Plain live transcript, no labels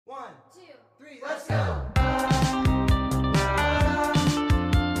Let's go.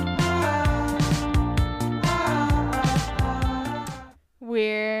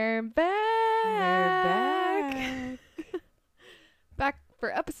 We're back. Back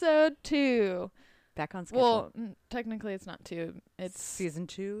for episode 2. Back on schedule. Well, technically it's not 2. It's season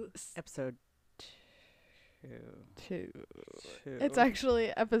 2, episode 2. 2. It's actually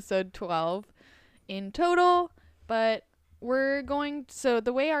episode 12 in total, but we're going... So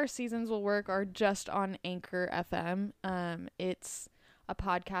the way our seasons will work are just on Anchor FM. It's a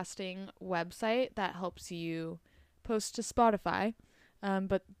podcasting website that helps you post to Spotify.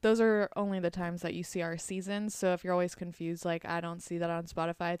 But those are only the times that you see our seasons. So if you're always confused, like I don't see that on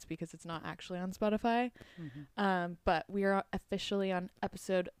Spotify, it's because it's not actually on Spotify. Mm-hmm. But we are officially on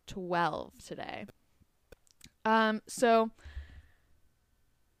episode 12 today. So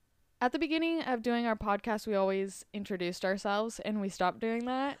at the beginning of doing our podcast, we always introduced ourselves, and we stopped doing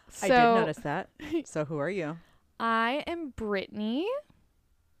that. So I did notice that. So who are you? I am Brittany,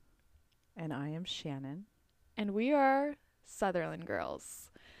 And I am Shannon. and we are Sutherland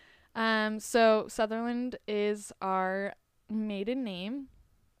Girls. So Sutherland is our maiden name.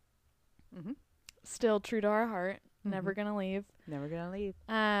 Mm-hmm. Still true to our heart. Never gonna leave. Never gonna leave.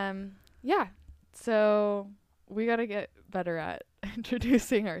 Yeah. So we gotta get better at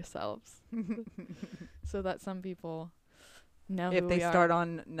introducing ourselves so that some people know If who they we start are.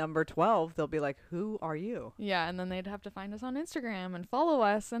 on number 12, they'll be like, who are you? Yeah, and then they'd have to find us on Instagram and follow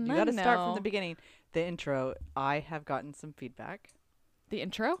us, and You then got to start from know. the beginning. The intro, I have gotten some feedback. The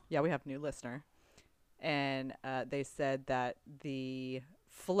intro. Yeah, we have a new listener. And they said that the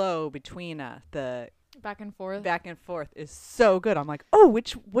flow between the Back and forth. back and forth is so good. I'm like, oh,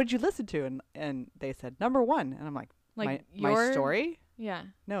 what'd you listen to? And they said number 1. And I'm like like my your story? Yeah.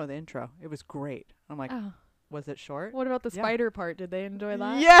 No, the intro. It was great. I'm like, Oh. was it short? What about the Yeah. spider part? Did they enjoy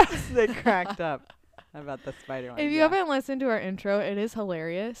that? Yes, they cracked up about the spider one. If you yeah. haven't listened to our intro, it is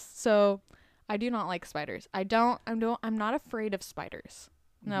hilarious. So, I do not like spiders. I'm not afraid of spiders.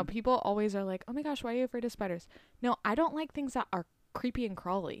 No, Mhm. people always are like, "Oh my gosh, why are you afraid of spiders?" No, I don't like things that are creepy and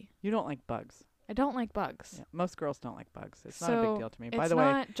crawly. You don't like bugs. I don't like bugs. Yeah, most girls don't like bugs. It's not a So, big deal to me. It's By the way,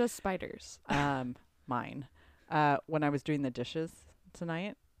 not just spiders. mine. When I was doing the dishes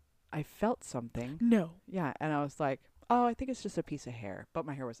tonight, I felt something. No. Yeah, and I was like, oh, I think it's just a piece of hair. But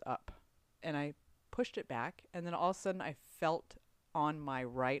my hair was up. And I pushed it back, and then all of a sudden I felt on my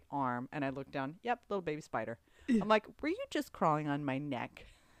right arm, and I looked down. Yep, little baby spider. I'm like, were you just crawling on my neck?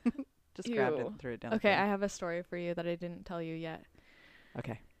 Just grabbed it Ew. and threw it down. Okay, the I drain. have a story for you that I didn't tell you yet.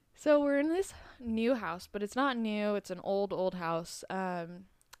 Okay. So we're in this new house, but it's not new. It's an old house.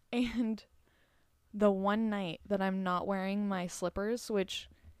 And the one night that I'm not wearing my slippers, which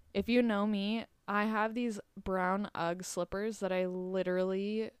if you know me, I have these brown Ugg slippers that I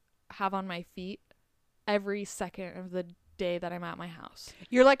literally have on my feet every second of the day that I'm at my house.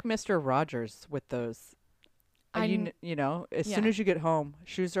 You're like Mr. Rogers with those. I You know, as soon yeah. as you get home,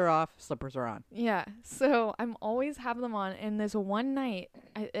 shoes are off, slippers are on. Yeah, so I'm always have them on. And this one night,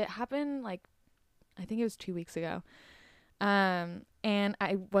 it happened like, I think it was 2 weeks ago. And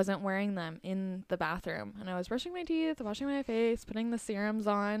I wasn't wearing them in the bathroom. And I was brushing my teeth, washing my face, putting the serums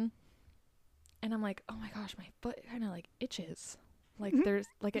on. And I'm like, oh my gosh, my foot kind of like itches. Like there's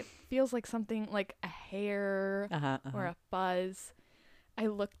like, it feels like something like a hair or a fuzz. I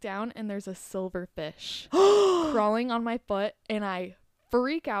look down and there's a silverfish crawling on my foot, and I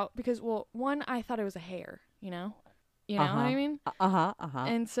freak out because, well, one, I thought it was a hair, you know what I mean?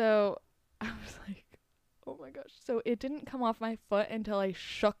 And so I was like, oh my gosh. So it didn't come off my foot until I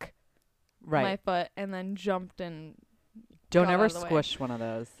shook Right. my foot and then jumped and Don't got ever out of the way. squish one of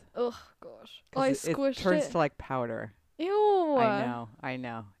those. oh gosh. 'Cause Oh, I it squished turns it. to like powder. Ew. I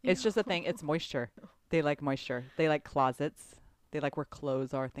know. It's just a thing. It's moisture. They like moisture. They like closets. They like where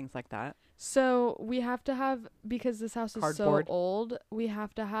clothes are, things like that. So we have to have, because this house is Cardboard. so old, we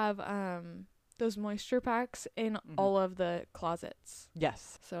have to have those moisture packs in all of the closets.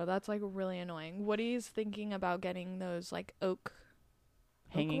 Yes. So that's like really annoying. Woody's thinking about getting those like oak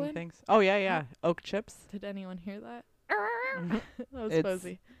Hanging wood? things. Oh, yeah. Oak chips. Did anyone hear that? Mhm. That was It's-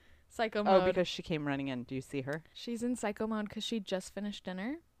 Posey. Psycho Oh, mode. because she came running in. Do you see her? She's in psycho mode because she just finished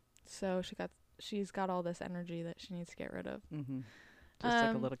dinner. So she's got all this energy that she needs to get rid of. Mm-hmm. Just like a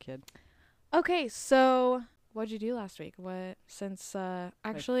Um, little kid. Okay, so what'd you do last week? Since My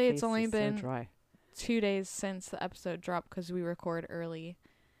actually it's face only is been so dry. 2 days since the episode dropped because we record early.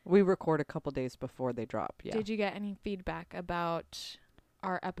 We record a couple days before they drop. Yeah. Did you get any feedback about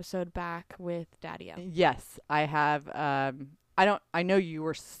our episode back with Daddy-O? Yes, I have. I know you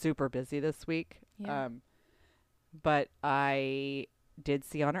were super busy this week. Yeah. But I did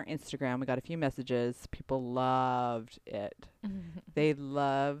see on our Instagram, we got a few messages. People loved it. They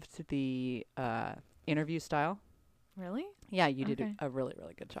loved the interview style. Really? Yeah, you did Okay. a really,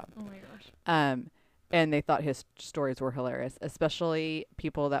 really good job. Oh my gosh. And they thought his stories were hilarious, especially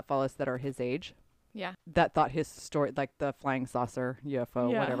people that follow us that are his age. Yeah. That thought his story, like the flying saucer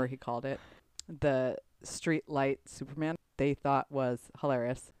UFO, Yeah. whatever he called it, the street light Superman, they thought was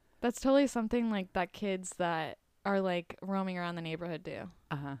hilarious. That's totally something like that kids that are like roaming around the neighborhood do.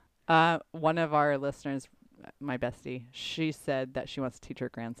 One of our listeners, my bestie, she said that she wants to teach her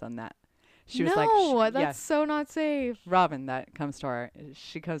grandson that. She was like, that's so not safe. Robin, that comes to our,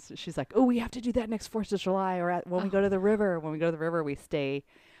 she's like, oh, we have to do that next 4th of July, or when we go to the river. When we go to the river, we stay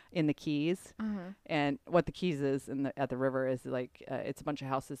in the Keys. And what the Keys is at the river is like, it's a bunch of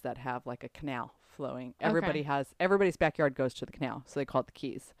houses that have like a canal flowing. Everybody's backyard goes to the canal, so they call it the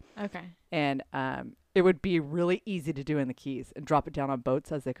Keys. Okay. And it would be really easy to do in the Keys and drop it down on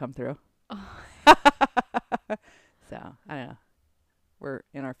boats as they come through. So I don't know. We're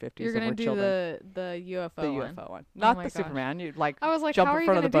in our 50s. You're gonna and we're do children. the UFO The one. UFO one, not my the gosh. Superman. You'd like I was like, jump how in are you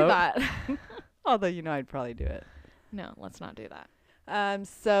front of gonna the do boat. that? Although I'd probably do it. No, let's not do that.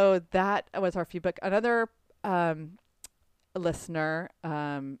 So that was our feedback. Another listener,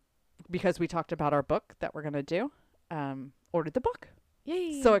 because we talked about our book that we're gonna do, ordered the book.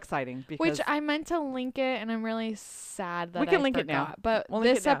 Yay! So exciting because Which I meant to link it, and I'm really sad that We can I link it forgot. now. But We'll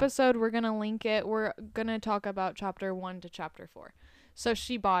link this it now. episode, we're gonna link it. We're gonna talk about chapter 1 to chapter 4. So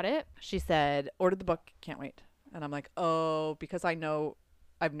she bought it. she said, ordered the book, can't wait. And I'm like, oh, because I've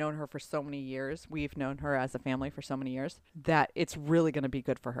known her for so many years. We've known her as a family for so many years that it's really going to be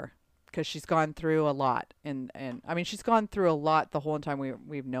good for her because she's gone through a lot. And I mean, she's gone through a lot the whole time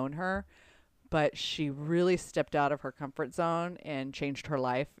we've known her, but she really stepped out of her comfort zone and changed her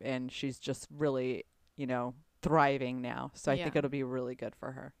life. And she's just really, thriving now. So I think it'll be really good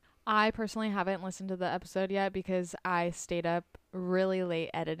for her. I personally haven't listened to the episode yet because I stayed up really late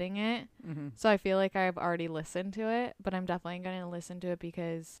editing it. Mm-hmm. So I feel like I've already listened to it, but I'm definitely going to listen to it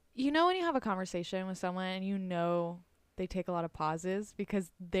because when you have a conversation with someone and they take a lot of pauses because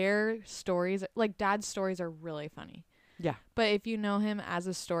their stories, like Dad's stories, are really funny. Yeah. But if you know him as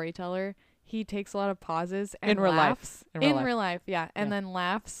a storyteller, he takes a lot of pauses and In real life. laughs. In real life, yeah. And then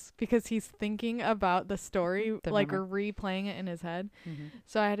laughs because he's thinking about the story, like memory. replaying it in his head. Mm-hmm.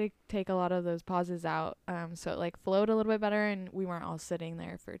 So I had to take a lot of those pauses out. So it like flowed a little bit better and we weren't all sitting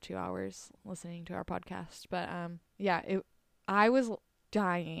there for 2 hours listening to our podcast. But I was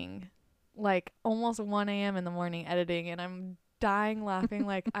dying, like almost 1 a.m. in the morning editing, and I'm dying laughing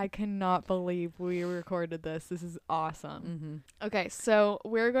like I cannot believe we recorded this. This is awesome. Mm-hmm. Okay, so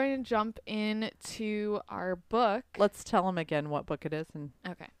we're going to jump into our book. Let's tell them again what book it is.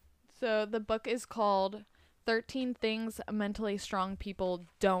 Okay. So the book is called 13 Things Mentally Strong People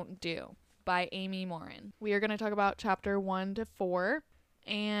Don't Do by Amy Morin. We are going to talk about chapter 1 to 4.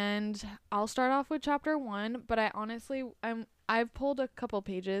 And I'll start off with chapter 1, but I've pulled a couple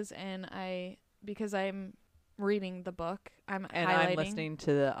pages and because I'm reading the book, I'm listening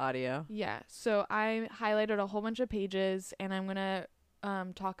to the audio. Yeah. So I highlighted a whole bunch of pages and I'm going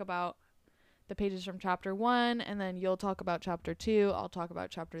to talk about the pages from chapter 1, and then you'll talk about chapter 2, I'll talk about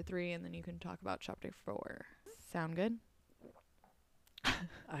chapter 3, and then you can talk about chapter 4. Sound good?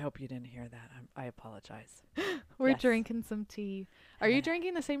 I hope you didn't hear that. I apologize. We're Yes. drinking some tea. Are you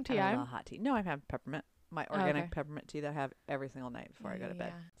drinking the same tea? A little hot tea. No, I'm having peppermint. My organic okay. peppermint tea that I have every single night before I go to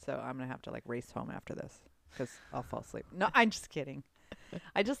bed. Yeah. So I'm going to have to race home after this because I'll fall asleep. No, I'm just kidding.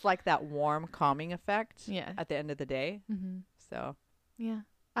 I just like that warm, calming effect Yeah. at the end of the day. Mm-hmm. So Yeah.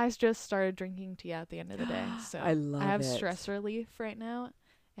 I just started drinking tea at the end of the day. So I love I have it. stress relief right now.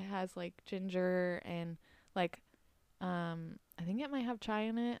 It has ginger and I think it might have chai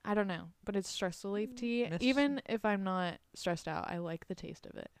in it. I don't know, but it's stress relief tea. Even if I'm not stressed out, I like the taste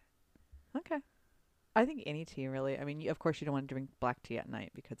of it. Okay. I think any tea really. I mean, of course you don't want to drink black tea at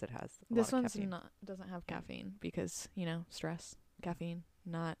night because it has This lot of one's caffeine. doesn't have caffeine because, stress, caffeine,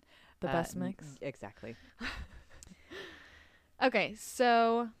 not the best mix. Exactly. Okay,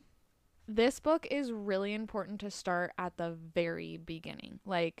 so this book is really important to start at the very beginning,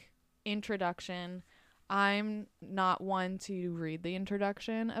 introduction. I'm not one to read the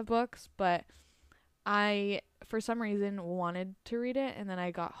introduction of books, but I, for some reason, wanted to read it, and then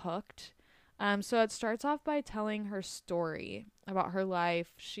I got hooked. So it starts off by telling her story about her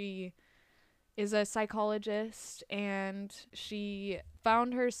life. She is a psychologist, and she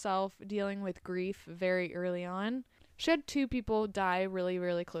found herself dealing with grief very early on. She had 2 people die really,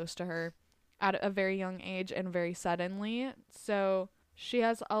 really close to her at a very young age and very suddenly. So she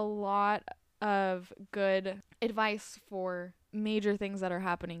has a lot of good advice for major things that are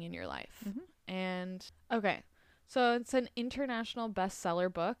happening in your life. And okay, so it's an international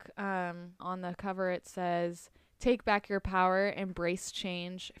bestseller book. On the cover it says, "Take back your power, embrace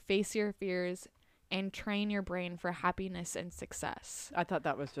change, face your fears, and train your brain for happiness and success." I thought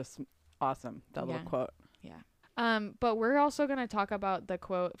that was just awesome, that little quote. Yeah. But we're also going to talk about the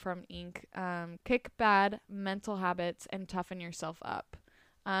quote from Inc. Kick bad mental habits and toughen yourself up.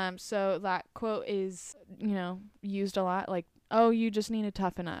 So that quote is, used a lot, like, oh, you just need to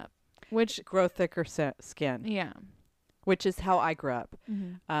toughen up, which Grow thicker skin. Yeah. Which is how I grew up.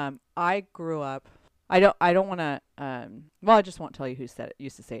 I grew up. I don't want to. Well, I just won't tell you who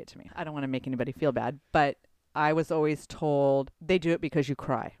used to say it to me. I don't want to make anybody feel bad, but I was always told they do it because you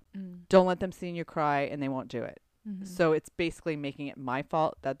cry. Don't let them see you cry, and they won't do it. So it's basically making it my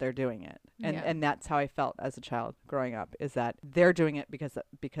fault that they're doing it, and that's how I felt as a child growing up. Is that they're doing it because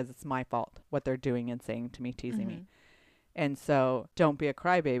it's my fault what they're doing and saying to me, teasing me, and so don't be a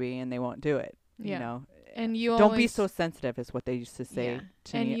crybaby, and they won't do it. You know. And you don't be so sensitive is what they used to say to me all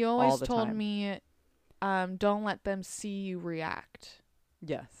the time. And you always told me, don't let them see you react.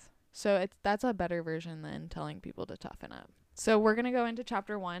 Yes. So that's a better version than telling people to toughen up. So we're going to go into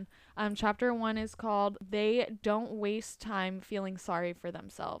chapter 1. Chapter 1 is called "They Don't Waste Time Feeling Sorry for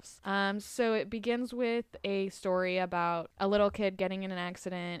Themselves." So it begins with a story about a little kid getting in an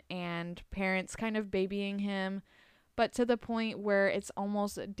accident and parents kind of babying him, but to the point where it's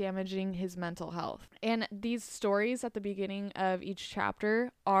almost damaging his mental health. And these stories at the beginning of each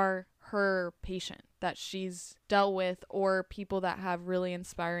chapter are her patient that she's dealt with, or people that have really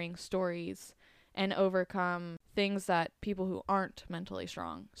inspiring stories and overcome things that people who aren't mentally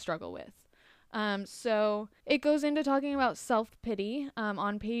strong struggle with. So it goes into talking about self-pity.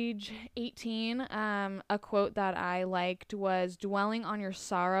 On page 18, a quote that I liked was, "Dwelling on your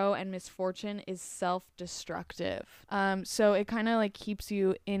sorrow and misfortune is self-destructive." So it kind of like keeps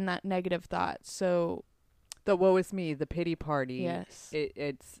you in that negative thought. So the woe is me, the pity party. Yes.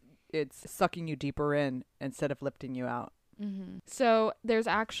 It's sucking you deeper in instead of lifting you out. So there's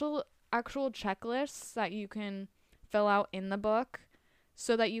actual checklists that you can fill out in the book,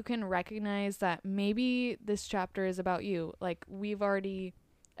 so that you can recognize that maybe this chapter is about you. Like, we've already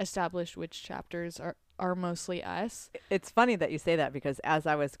established which chapters are mostly us. It's funny that you say that, because as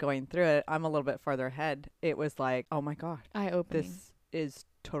I was going through it, I'm a little bit farther ahead. It was like, oh my God, eye-opening. This is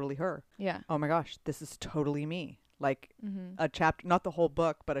totally her. Yeah. Oh my gosh, this is totally me. Like a chapter, not the whole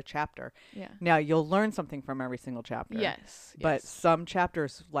book, but a chapter. Yeah. Now you'll learn something from every single chapter. Yes. But some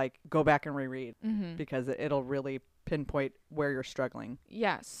chapters, like, go back and reread because it'll really pinpoint where you're struggling.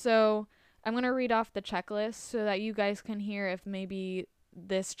 Yeah. So I'm going to read off the checklist so that you guys can hear if maybe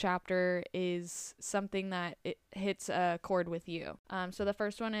this chapter is something that it hits a chord with you. So the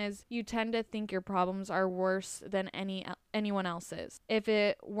first one is, you tend to think your problems are worse than anyone else's. If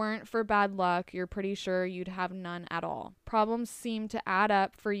it weren't for bad luck, you're pretty sure you'd have none at all. Problems seem to add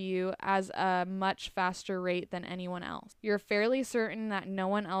up for you as a much faster rate than anyone else. You're fairly certain that no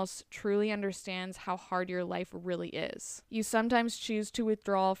one else truly understands how hard your life really is. You sometimes choose to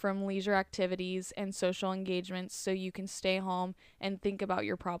withdraw from leisure activities and social engagements so you can stay home and think about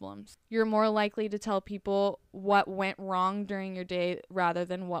your problems. You're more likely to tell people what went wrong during your day rather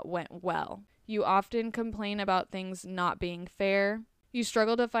than what went well. You often complain about things not being fair. You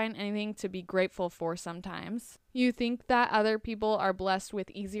struggle to find anything to be grateful for sometimes. You think that other people are blessed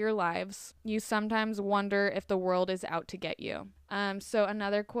with easier lives. You sometimes wonder if the world is out to get you. So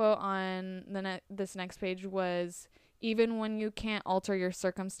another quote on this next page was, even when you can't alter your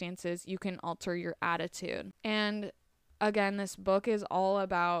circumstances, you can alter your attitude. And again, this book is all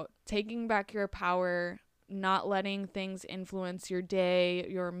about taking back your power, not letting things influence your day,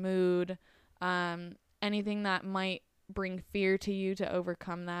 your mood, anything that might bring fear to you, to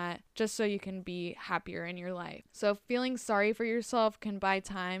overcome that, just so you can be happier in your life. So feeling sorry for yourself can buy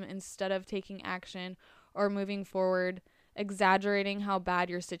time instead of taking action or moving forward. Exaggerating how bad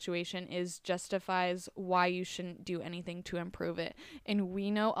your situation is justifies why you shouldn't do anything to improve it. And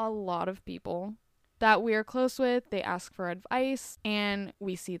we know a lot of people that we are close with, they ask for advice, and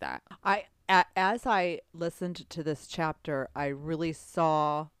we see that. As I listened to this chapter, I really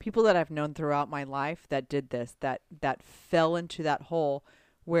saw people that I've known throughout my life that did this, that fell into that hole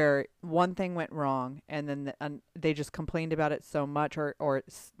where one thing went wrong and then they just complained about it so much or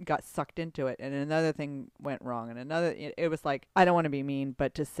got sucked into it, and another thing went wrong and another. It was like, I don't want to be mean,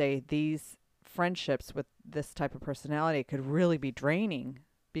 but to say these friendships with this type of personality could really be draining.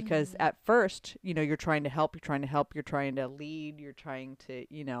 Because at first, you're trying to help, you're trying to lead, you're trying to,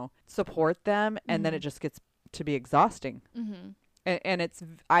 support them. And then it just gets to be exhausting. And it's,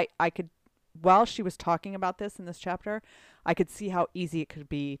 I could while she was talking about this in this chapter, I could see how easy it could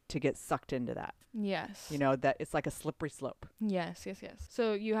be to get sucked into that. Yes. You know, that it's like a slippery slope. Yes.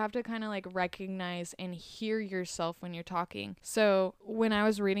 So you have to kind of like recognize and hear yourself when you're talking. So when I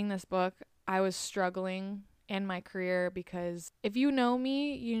was reading this book, I was struggling in my career because if you know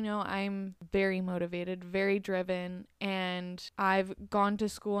me, you know I'm very motivated, very driven, and I've gone to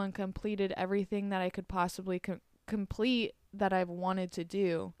school and completed everything that I could possibly complete that I've wanted to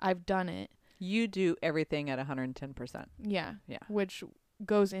do. I've done it. You do everything at 110%. Yeah. Yeah. Which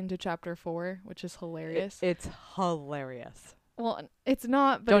goes into chapter 4, which is hilarious. It's hilarious. Well, it's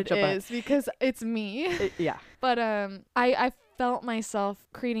not, but Don't it is because it's me. Yeah. But I felt myself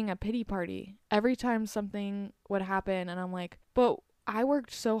creating a pity party every time something would happen, and I'm like, but I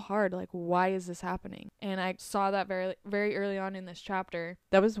worked so hard. Like, why is this happening? And I saw that very, very early on in this chapter.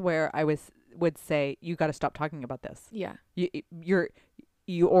 That was where I would say, you got to stop talking about this. Yeah.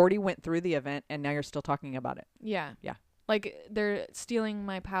 You already went through the event and now you're still talking about it. Yeah. Yeah. Like they're stealing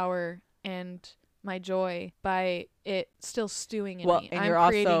my power and my joy by it still stewing in me. And I'm you're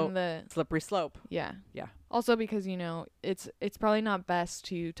creating also the slippery slope. Yeah. Yeah. Also because, you know, it's probably not best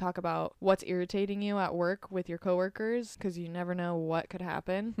to talk about what's irritating you at work with your coworkers because you never know what could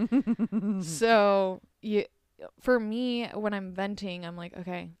happen. So for me, when I'm venting, I'm like,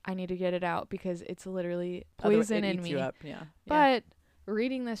 okay, I need to get it out because it's literally poison in me. You up. Yeah. But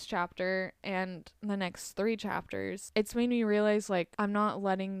reading this chapter and the next 3 chapters, it's made me realize, like, I'm not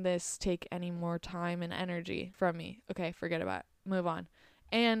letting this take any more time and energy from me. Okay, forget about it. Move on.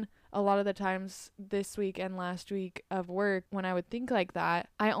 And a lot of the times this week and last week of work, when I would think like that,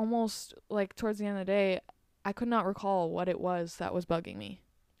 I almost, like, towards the end of the day, I could not recall what it was that was bugging me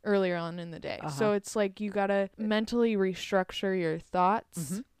earlier on in the day. So it's like you gotta mentally restructure your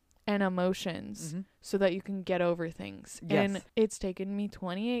thoughts and emotions so that you can get over things. Yes. And it's taken me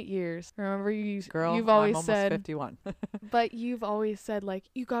 28 years. Remember, Girl, you've always I'm almost said 51. but you've always said, like,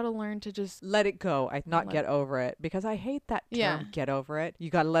 you got to learn to just let it go. Get over it, because I hate that term. Yeah. Get over it. You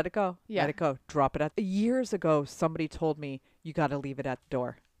got to let it go. Yeah. Let it go. Drop it years ago, somebody told me you got to leave it at the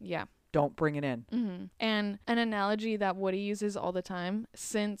door. Yeah. Don't bring it in. And an analogy that Woody uses all the time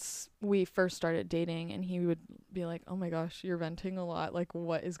since we first started dating, and he would be like, oh my gosh, you're venting a lot. Like,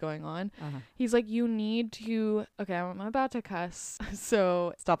 what is going on? He's like, you need to, okay, I'm about to cuss.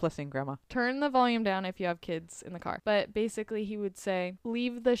 So stop listening, Grandma. Turn the volume down if you have kids in the car. But basically he would say,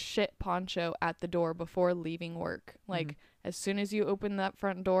 leave the shit poncho at the door before leaving work. Like, as soon as you open that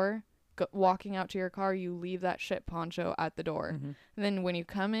front door, walking out to your car, you leave that shit poncho at the door. And then when you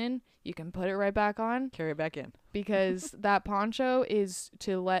come in, you can put it right back on. Carry it back in. Because that poncho is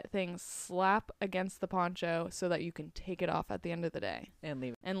to let things slap against the poncho so that you can take it off at the end of the day. And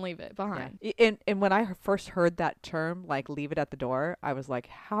leave it. And leave it behind. Yeah. And when I first heard that term, like, leave it at the door, I was like,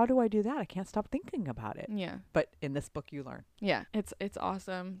 how do I do that? I can't stop thinking about it. Yeah. But in this book, you learn. Yeah. It's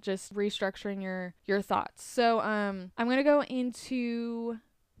awesome. Just restructuring your thoughts. So I'm going to go into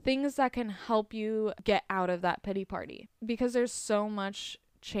things that can help you get out of that pity party, because there's so much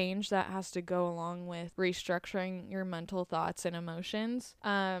change that has to go along with restructuring your mental thoughts and emotions.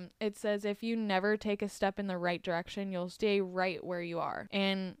 It says if you never take a step in the right direction, you'll stay right where you are.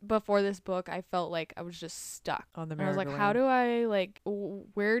 And before this book, I felt like I was just stuck on the merry-go-round. I was like, how do I, like,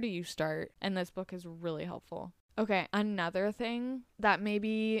 where do you start? And this book is really helpful. Okay, another thing that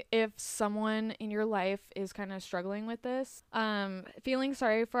maybe if someone in your life is kind of struggling with this, feeling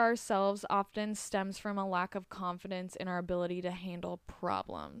sorry for ourselves often stems from a lack of confidence in our ability to handle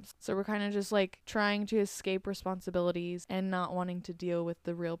problems. So we're kind of just like trying to escape responsibilities and not wanting to deal with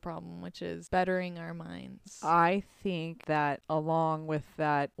the real problem, which is bettering our minds. I think that along with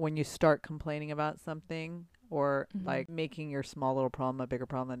that, when you start complaining about something, or like making your small little problem a bigger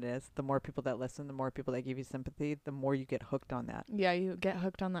problem than it is, the more people that listen, the more people that give you sympathy, the more you get hooked on that. Yeah, you get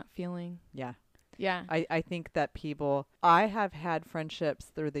hooked on that feeling. Yeah. Yeah. I think that I have had friendships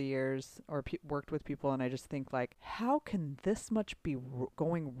through the years, or worked with people, and I just think, like, how can this much be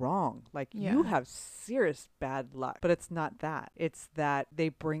going wrong? Like, you have serious bad luck. But it's not that. It's that they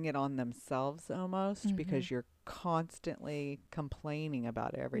bring it on themselves almost, because you're constantly complaining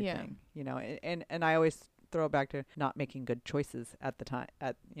about everything. You know, and I always throw it back to not making good choices at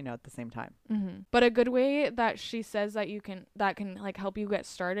the same time. But a good way that she says that that can like help you get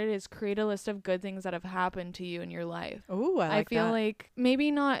started is create a list of good things that have happened to you in your life. Ooh, I feel like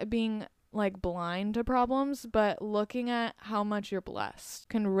maybe not being like blind to problems, but looking at how much you're blessed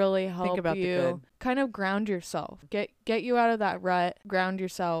can really help you kind of ground yourself, get you out of that rut, ground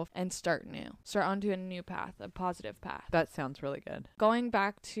yourself, and start onto a new path, a positive path. That sounds really good. Going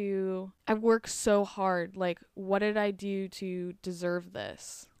back to, I've worked so hard, like, what did I do to deserve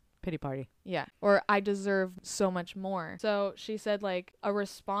this? Pity party. Yeah. Or I deserve so much more. So she said like a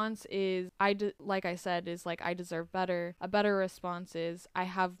response is like I said is like I deserve better. A better response is I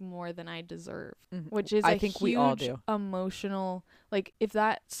have more than I deserve, which is I a think huge we all do. emotional, like if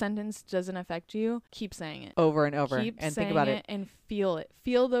that sentence doesn't affect you, keep saying it. Over and over. Keep And saying think about it. and feel it.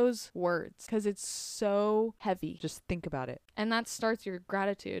 Feel those words because it's so heavy. Just think about it. And that starts your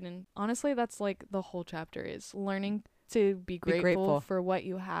gratitude. And honestly, that's like the whole chapter is learning to be grateful for what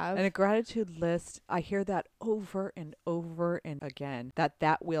you have. And a gratitude list, I hear that over and over and again,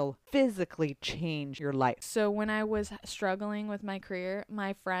 that will physically change your life. So when I was struggling with my career,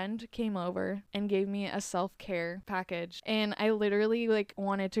 my friend came over and gave me a self-care package. And I literally like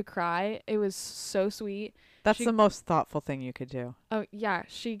wanted to cry. It was so sweet. That's the most thoughtful thing you could do. Oh, yeah.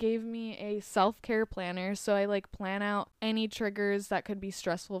 She gave me a self-care planner. So I like plan out any triggers that could be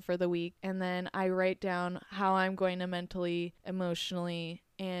stressful for the week. And then I write down how I'm going to mentally, emotionally,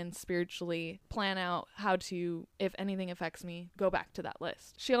 and spiritually plan out how to, if anything affects me, go back to that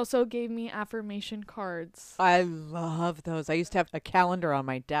list. She also gave me affirmation cards. I love those. I used to have a calendar on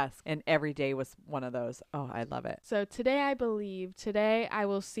my desk and every day was one of those. Oh, I love it. So today I believe, today I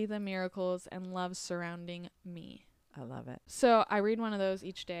will see the miracles and love surrounding me. I love it. So I read one of those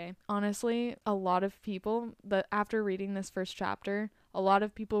each day. Honestly, a lot of people that after reading this first chapter, a lot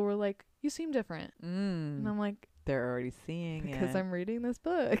of people were like, you seem different. And I'm like, they're already seeing it. Because I'm reading this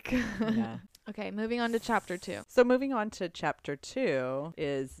book. Yeah. Okay, moving on to chapter 2. So moving on to chapter 2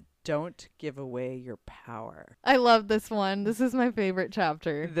 is don't give away your power. I love this one. This is my favorite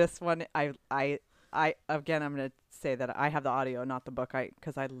chapter. This one, I again, I'm going to say that I have the audio, not the book,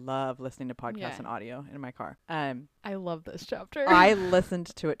 because I love listening to podcasts and audio in my car. I love this chapter. I listened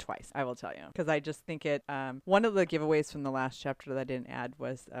to it twice, I will tell you, because I just think it, one of the giveaways from the last chapter that I didn't add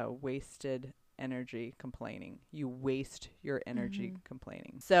was wasted energy complaining. You waste your energy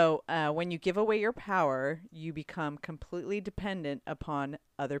complaining. So when you give away your power, you become completely dependent upon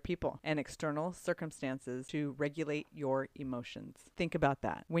other people and external circumstances to regulate your emotions. Think about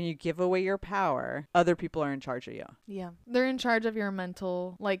that. When you give away your power, other people are in charge of you. Yeah. They're in charge of your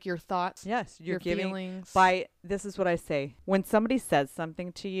mental, like your thoughts. Yes. You're your giving feelings. This is what I say. When somebody says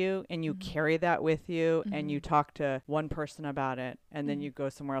something to you and you carry that with you and you talk to one person about it and then you go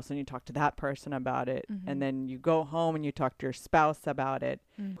somewhere else and you talk to that person about it and then you go home and you talk to your spouse about it,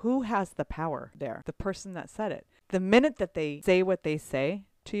 who has the power there? The person that said it. The minute that they say what they say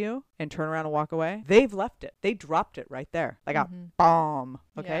to you and turn around and walk away, they've left it. They dropped it right there. Like a bomb.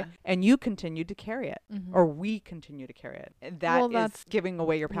 Okay. Yeah. And you continue to carry it or we continue to carry it. And that is giving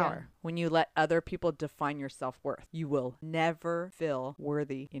away your power. Yeah. When you let other people define your self-worth, you will never feel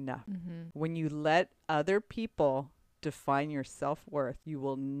worthy enough. When you let other people define your self-worth, you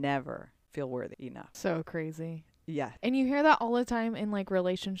will never feel worthy enough. So crazy. Yeah. And you hear that all the time in like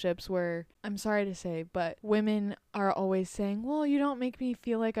relationships where, I'm sorry to say, but women are always saying, well, you don't make me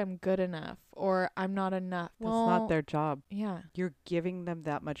feel like I'm good enough or I'm not enough. That's not their job. Yeah. You're giving them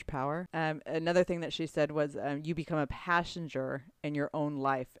that much power. Another thing that she said was you become a passenger in your own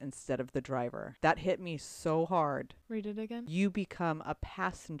life instead of the driver. That hit me so hard. Read it again. You become a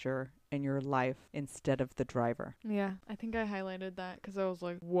passenger in your life instead of the driver. Yeah, I think I highlighted that because I was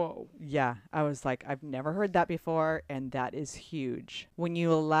like, whoa. Yeah, I was like, I've never heard that before, and that is huge. When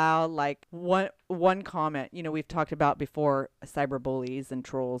you allow like one comment, you know, we've talked about before cyberbullies and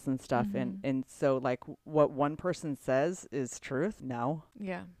trolls and stuff, and so like what one person says is truth. No.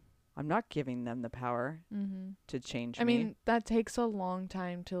 Yeah. I'm not giving them the power to change me. I mean, that takes a long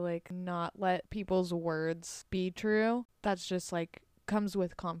time to like not let people's words be true. That's just like comes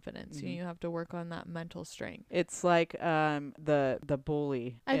with confidence. You have to work on that mental strength. It's like the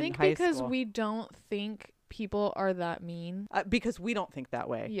bully I in think high because school. we don't think people are that mean. Because we don't think that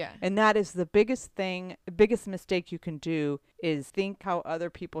way. Yeah. And that is the biggest mistake you can do is think how other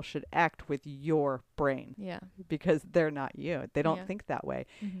people should act with your brain. Yeah. Because they're not you. They don't Yeah. think that way.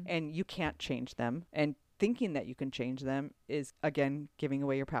 And you can't change them. And thinking that you can change them is, again, giving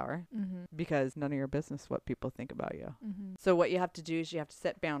away your power because none of your business what people think about you. So what you have to do is you have to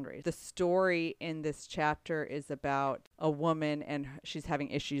set boundaries. The story in this chapter is about a woman and she's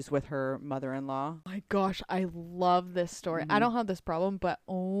having issues with her mother-in-law. My gosh, I love this story. I don't have this problem, but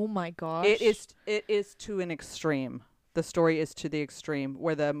oh my gosh. It is to an extreme. The story is to the extreme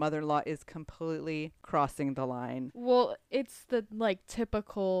where the mother-in-law is completely crossing the line. Well, it's the like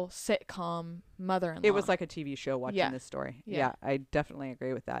typical sitcom mother-in-law. It was like a TV show watching this story. Yeah. Yeah, I definitely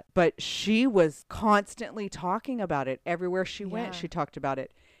agree with that. But she was constantly talking about it. Everywhere she went, she talked about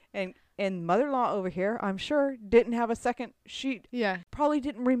it. And mother-in-law over here, I'm sure, didn't have a second. She probably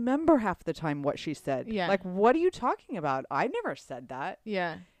didn't remember half the time what she said. Yeah. Like, what are you talking about? I never said that.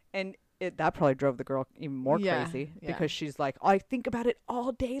 Yeah. And that probably drove the girl even more Yeah, crazy yeah. because she's like, I think about it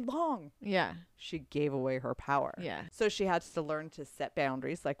all day long. Yeah. She gave away her power. Yeah. So she has to learn to set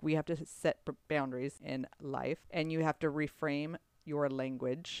boundaries. Like we have to set boundaries in life, and you have to reframe your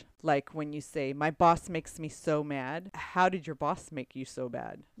language. Like when you say, my boss makes me so mad. How did your boss make you so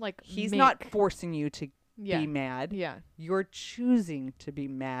bad? Like He's not make- forcing you to yeah. be mad. Yeah. You're choosing to be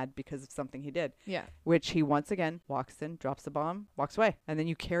mad because of something he did, Yeah. which he once again walks in, drops the bomb, walks away. And then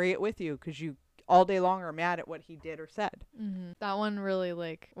you carry it with you because you all day long are mad at what he did or said. Mm-hmm. That one really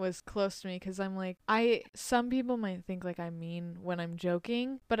like was close to me because I'm like, some people might think like I mean when I'm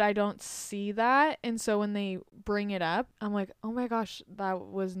joking, but I don't see that. And so when they bring it up, I'm like, oh my gosh, that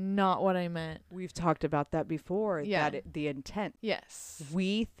was not what I meant. We've talked about that before, Yeah. the intent. Yes.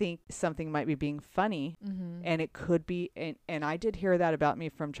 We think something might be being funny, Mm-hmm. and it could be. And I did hear that about me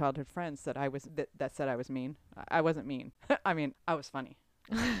from childhood friends that that said I was mean. I wasn't mean. I mean, I was funny.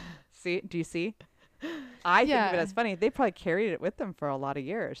 See? Do you see? I think of it Yeah. as funny. They probably carried it with them for a lot of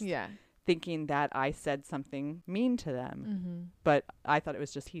years, Yeah. thinking that I said something mean to them. Mm-hmm. But I thought it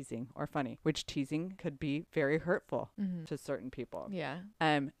was just teasing or funny, which teasing could be very hurtful Mm-hmm. to certain people. Yeah.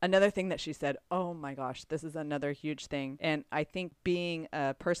 Another thing that she said, oh my gosh, this is another huge thing. And I think being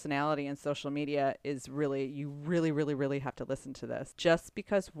a personality in social media is really, you really, really, really have to listen to this. Just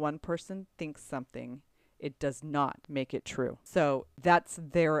because one person thinks something, it does not make it true. So that's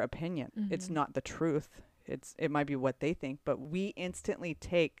their opinion. It's Mhm. not the truth. It might be what they think, but we instantly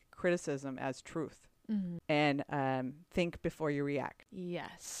take criticism as truth. Mm-hmm. And think before you react.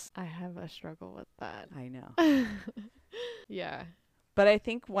 Yes. I have a struggle with that. I know. Yeah. But I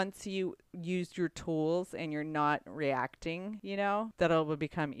think once you use your tools and you're not reacting, that'll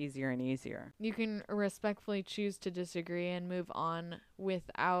become easier and easier. You can respectfully choose to disagree and move on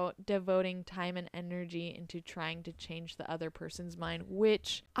without devoting time and energy into trying to change the other person's mind,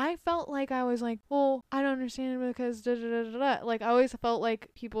 which I felt like I was like, well, I don't understand because da da da da da. Like I always felt like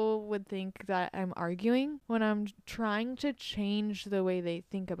people would think that I'm arguing when I'm trying to change the way they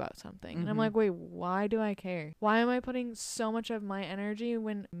think about something. And I'm Mhm. like, wait, why do I care? Why am I putting so much of my energy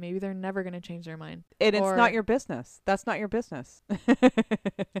when maybe they're never going to change their mind? And it's Or- not your business. That's not your business.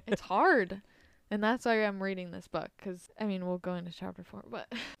 It's hard. And that's why I'm reading this book, because, I mean, we'll go into chapter 4, but...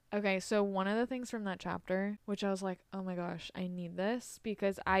 Okay, so one of the things from that chapter, which I was like, oh my gosh, I need this,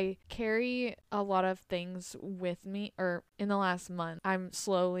 because I carry a lot of things with me, or in the last month, I'm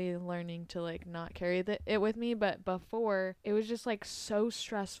slowly learning to, like, not carry it with me, but before, it was just, like, so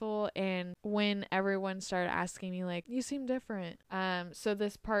stressful, and when everyone started asking me, like, you seem different. So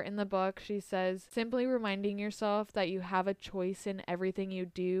this part in the book, she says, simply reminding yourself that you have a choice in everything you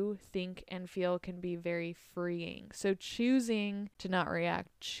do, think, and feel can be very freeing. So choosing to not react,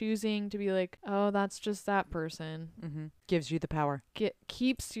 choosing to be like, oh, that's just that person, Mm-hmm. Gives you the power.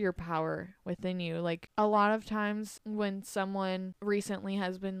 keeps your power within you. Like a lot of times when someone recently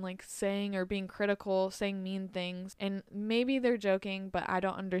has been like saying or being critical, saying mean things, and maybe they're joking, but I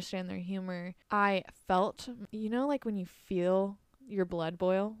don't understand their humor, I felt, like when you feel your blood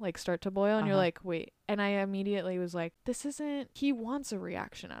boil, like start to boil, and you're Uh-huh. like, wait. And I immediately was like, he wants a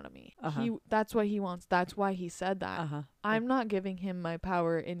reaction out of me. Uh-huh. That's what he wants. That's why he said that. Uh-huh. I'm not giving him my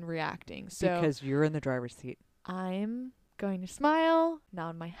power in reacting. So Because you're in the driver's seat. I'm going to smile,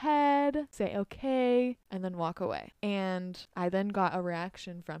 nod my head, say okay, and then walk away. And I then got a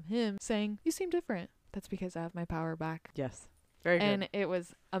reaction from him saying, you seem different. That's because I have my power back. Yes. Very good. And it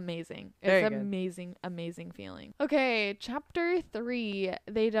was amazing. Very It's good. amazing, amazing feeling. Okay, chapter 3.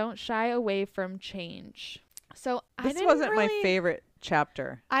 They don't shy away from change. So This wasn't my favorite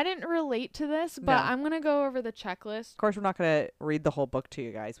chapter. I didn't relate to this, but No. I'm going to go over the checklist. Of course, we're not going to read the whole book to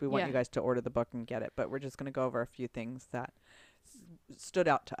you guys. We want Yeah. you guys to order the book and get it. But we're just going to go over a few things that stood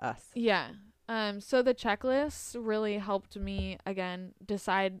out to us. Yeah. So the checklist really helped me, again,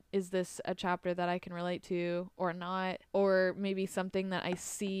 decide, is this a chapter that I can relate to or not? Or maybe something that I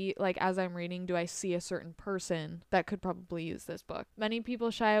see, like as I'm reading, do I see a certain person that could probably use this book? Many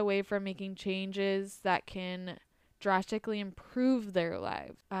people shy away from making changes that can drastically improve their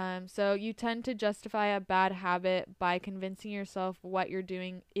lives. So you tend to justify a bad habit by convincing yourself what you're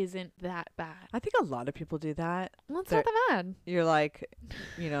doing isn't that bad. I think a lot of people do that. Well, it's not that bad. You're like,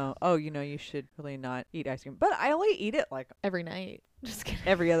 you should really not eat ice cream. But I only eat it like Every night. Just kidding.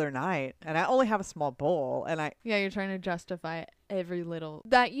 every other night. And I only have a small bowl. And I Yeah, you're trying to justify every little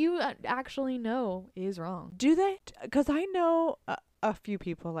that you actually know is wrong. do they? Because I know a few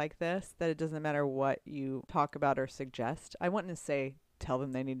people like this, that it doesn't matter what you talk about or suggest. I wouldn't say tell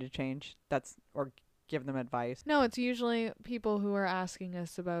them they need to change. Or give them advice. No, it's usually people who are asking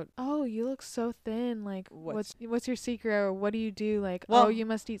us about, oh, you look so thin. Like, what's your secret? Or what do you do? Like, Well, oh, you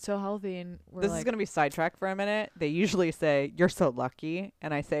must eat so healthy. And we're this is going to be sidetracked for a minute. They usually say, you're so lucky.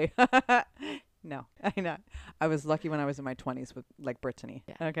 And I say, no, I'm not. I was lucky when I was in my 20s with like Brittany.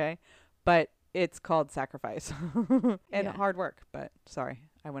 Yeah. Okay. But it's called sacrifice and hard work. But sorry,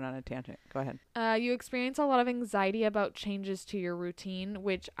 I went on a tangent. Go ahead. You experience a lot of anxiety about changes to your routine,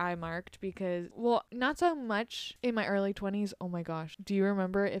 which I marked because, well, not so much in my early 20s. Oh my gosh. Do you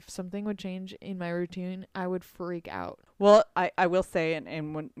remember if something would change in my routine, I would freak out. Well, I will say,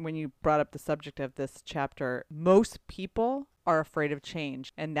 and when you brought up the subject of this chapter, most people are afraid of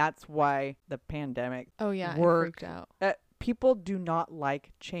change. And that's why the pandemic I worked. freaked out. People do not like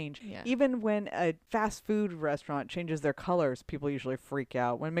change. Yeah. Even when a fast food restaurant changes their colors, people usually freak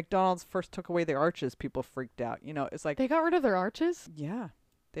out. When McDonald's first took away their arches, people freaked out. You know, it's like... They got rid of their arches? Yeah.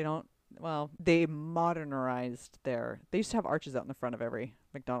 They don't... Well, they modernized their... They used to have arches out in the front of every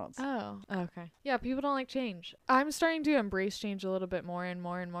McDonald's. Oh, okay. Yeah, people don't like change. I'm starting to embrace change a little bit more and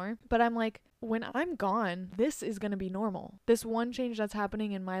more and more. But I'm like, when I'm gone, this is going to be normal. This one change that's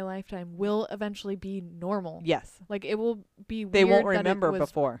happening in my lifetime will eventually be normal. Yes. Like, it will be weird. They won't remember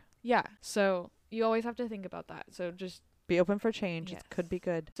before. Yeah. So you always have to think about that. So just... be open for change. Yes. It could be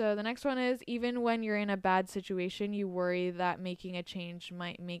good. So the next one is, even when you're in a bad situation, you worry that making a change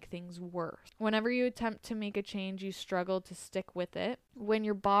might make things worse. Whenever you attempt to make a change, you struggle to stick with it. When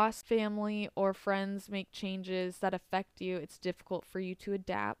your boss, family, or friends make changes that affect you, it's difficult for you to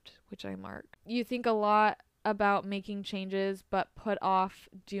adapt, which I mark. You think a lot about making changes but put off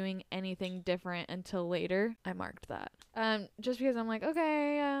doing anything different until later. I marked that. Just because I'm like,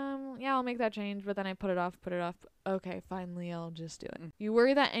 okay, yeah, I'll make that change, but then I put it off. Okay, finally I'll just do it. You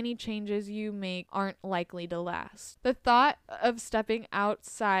worry that any changes you make aren't likely to last. The thought of stepping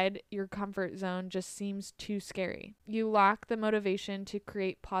outside your comfort zone just seems too scary. You lack the motivation to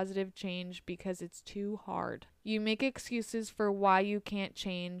create positive change because it's too hard. You make excuses for why you can't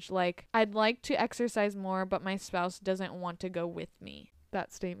change, like, I'd like to exercise more, but my spouse doesn't want to go with me.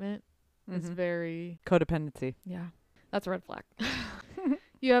 That statement is very... Codependency. Yeah, that's a red flag.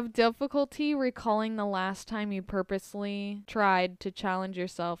 You have difficulty recalling the last time you purposely tried to challenge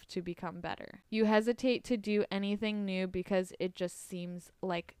yourself to become better. You hesitate to do anything new because it just seems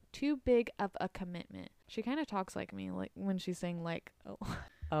like too big of a commitment. She kind of talks like me, like when she's saying like, oh.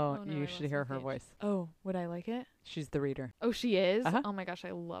 Oh, no, you should hear her voice. Oh, would I like it? She's the reader. Oh, she is? Uh-huh. Oh my gosh,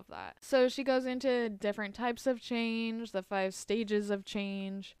 I love that. So she goes into different types of change, the 5 stages of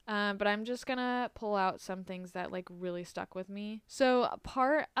change. But I'm just gonna pull out some things that like really stuck with me. So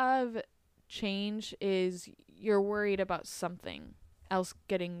part of change is you're worried about something else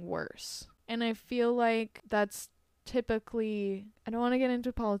getting worse. And I feel like that's typically, I don't want to get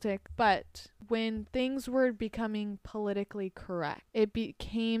into politics, but when things were becoming politically correct, it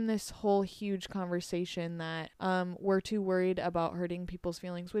became this whole huge conversation that we're too worried about hurting people's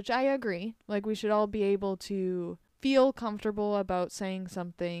feelings, which I agree. Like, we should all be able to feel comfortable about saying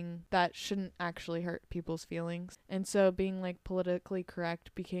something that shouldn't actually hurt people's feelings. And so being like politically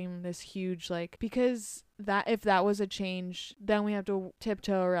correct became this huge, like, because that if that was a change, then we have to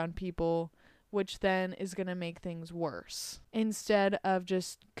tiptoe around people, which then is going to make things worse. Instead of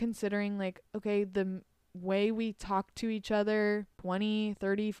just considering like, okay, the way we talk to each other 20,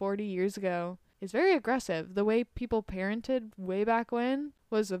 30, 40 years ago is very aggressive. The way people parented way back when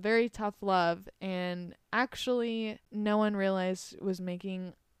was a very tough love, and actually no one realized was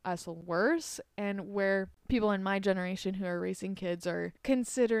making us worse, and where people in my generation who are raising kids are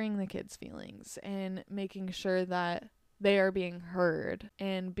considering the kids' feelings and making sure that they are being heard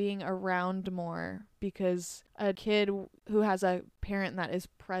and being around more, because a kid who has a parent that is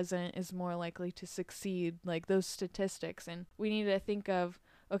present is more likely to succeed, like those statistics. And we need to think of,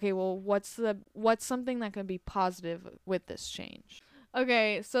 okay, well, what's something that can be positive with this change?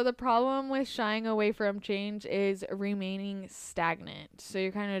 Okay, so the problem with shying away from change is remaining stagnant. So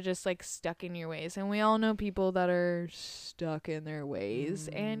you're kind of just like stuck in your ways. And we all know people that are stuck in their ways,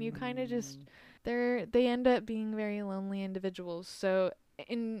 and you kind of just... They end up being very lonely individuals. So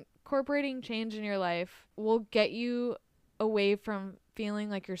incorporating change in your life will get you away from feeling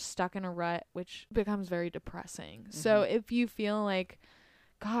like you're stuck in a rut, which becomes very depressing. So if you feel like,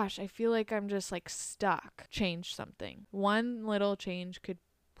 gosh, I feel like I'm just like stuck, change something. One little change could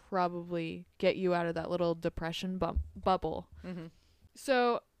probably get you out of that little depression bubble.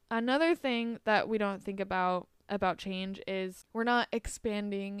 So another thing that we don't think about change is we're not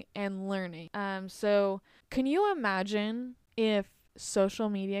expanding and learning. So can you imagine if social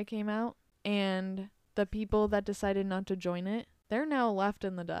media came out and the people that decided not to join it, they're now left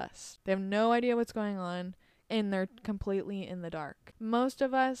in the dust. They have no idea what's going on, and they're completely in the dark. Most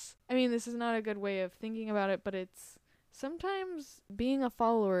of us, I mean, this is not a good way of thinking about it, but it's sometimes being a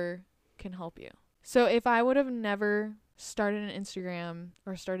follower can help you. So if I would have never started an Instagram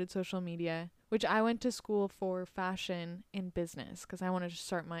or started social media, which I went to school for fashion and business because I wanted to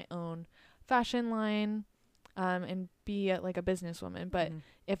start my own fashion line and be like a businesswoman. But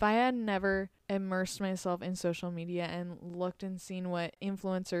if I had never immersed myself in social media and looked and seen what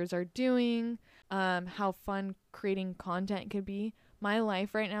influencers are doing, how fun creating content could be, my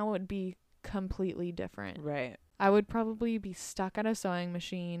life right now would be completely different. Right. I would probably be stuck at a sewing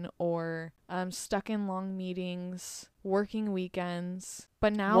machine or stuck in long meetings, working weekends.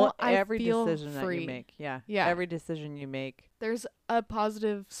 But now I feel decision free. that you make, yeah, Every decision you make. There's a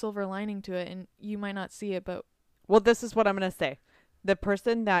positive silver lining to it, and you might not see it, but well, this is what I'm gonna say. The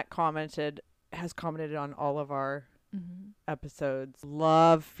person that has commented on all of our episodes.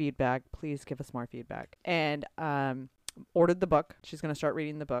 Love feedback. Please give us more feedback. And ordered the book. She's gonna start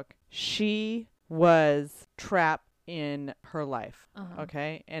reading the book. She was trapped in her life.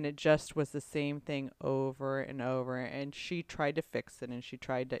 Okay. And it just was the same thing over and over. And she tried to fix it, and she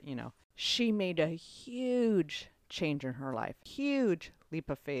tried to, she made a huge change in her life, huge leap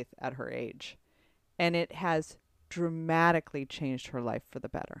of faith at her age. And it has dramatically changed her life for the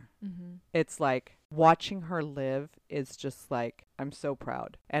better. It's like watching her live is just like, I'm so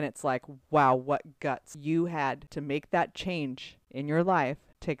proud. And it's like, wow, what guts you had to make that change in your life.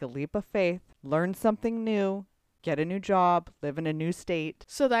 Take a leap of faith, learn something new, get a new job, live in a new state.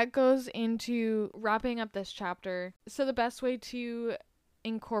 So that goes into wrapping up this chapter. So the best way to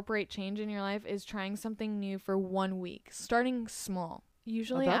incorporate change in your life is trying something new for 1 week, starting small.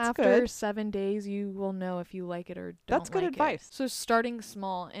 Usually after 7 days, you will know if you like it or don't. That's good advice. So starting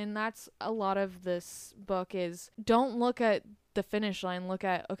small, and that's a lot of this book is don't look at the finish line. Look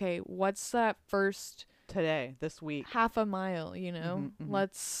at, okay, what's that first today, this week, half a mile,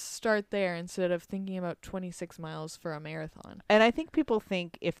 let's start there instead of thinking about 26 miles for a marathon. And I think people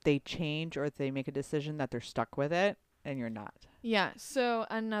think if they change or if they make a decision that they're stuck with it, and you're not. Yeah. So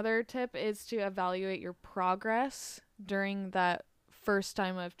another tip is to evaluate your progress during that first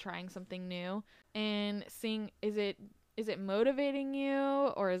time of trying something new and seeing, is it motivating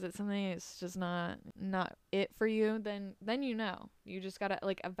you, or is it something that's just not it for you? Then you just gotta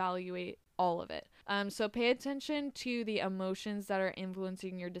evaluate all of it. So pay attention to the emotions that are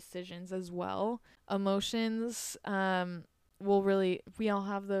influencing your decisions as well. Emotions we all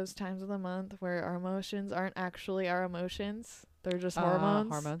have those times of the month where our emotions aren't actually our emotions, they're just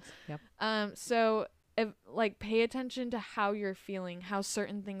hormones. Yep. So pay attention to how you're feeling, how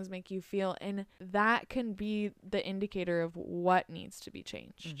certain things make you feel, and that can be the indicator of what needs to be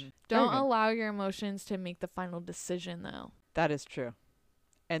changed. Don't allow your emotions to make the final decision, though. That is true.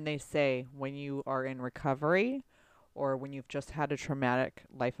 And they say when you are in recovery or when you've just had a traumatic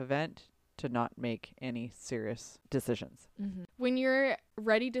life event, to not make any serious decisions. When you're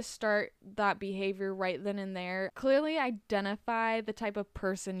ready to start that behavior right then and there, clearly identify the type of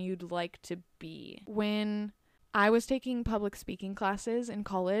person you'd like to be. When I was taking public speaking classes in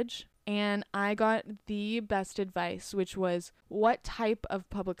college, and I got the best advice, which was, what type of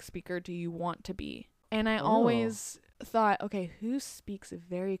public speaker do you want to be? And I always thought, okay, who speaks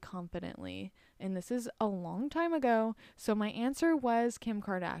very confidently? And this is a long time ago. So my answer was Kim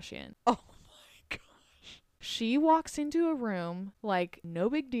Kardashian. Oh my gosh. She walks into a room like no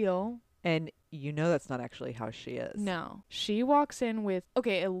big deal. And that's not actually how she is. No. She walks in with,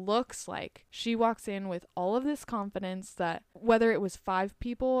 it looks like she walks in with all of this confidence that whether it was 5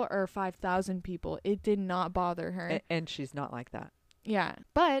 people or 5,000 people, it did not bother her. And she's not like that. Yeah.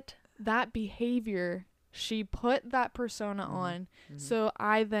 But that behavior, she put that persona on. So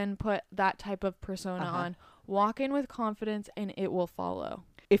I then put that type of persona on. Walk in with confidence and it will follow.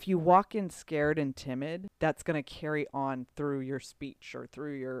 If you walk in scared and timid, that's going to carry on through your speech or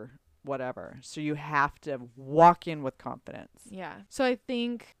through your whatever. So you have to walk in with confidence. Yeah. So I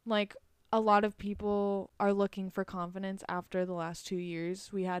think a lot of people are looking for confidence after the last 2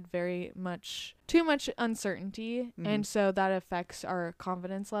 years. We had too much uncertainty. And so that affects our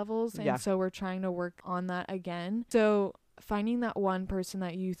confidence levels. And so we're trying to work on that again. So finding that one person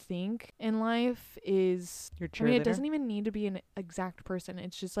that you think in life is your cheerleader. It doesn't even need to be an exact person.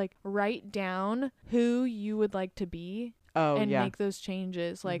 It's just write down who you would like to be. Make those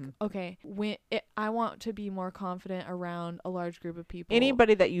changes. I want to be more confident around a large group of people.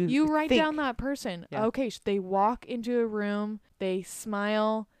 Anybody that you write down that person. Yeah. Okay, they walk into a room, they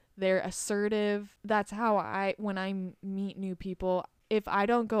smile, they're assertive. That's how when I meet new people, if I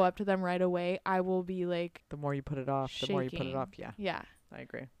don't go up to them right away, I will be like, The more you put it off, the more you put it shaking. off. Yeah, yeah. I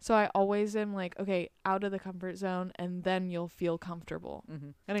agree. So I always am like, okay, out of the comfort zone, and then you'll feel comfortable.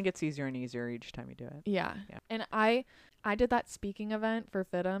 And it gets easier and easier each time you do it. Yeah. Yeah. And I did that speaking event for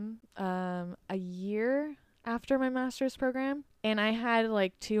FITM a year after my master's program, and I had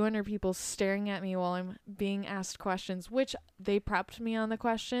like 200 people staring at me while I'm being asked questions, which they prepped me on the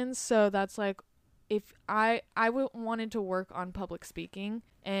questions. So that's like, if wanted to work on public speaking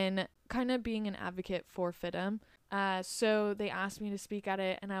and kind of being an advocate for FITM. So they asked me to speak at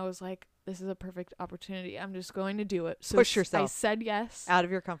it, and I was like, this is a perfect opportunity. I'm just going to do it. So Push yourself. I said yes. Out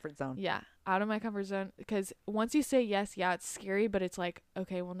of your comfort zone. Yeah, out of my comfort zone, because once you say yes, yeah, it's scary, but it's like,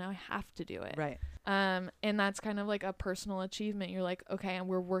 okay, well, now I have to do it. Right. And that's kind of like a personal achievement. You're like, okay, and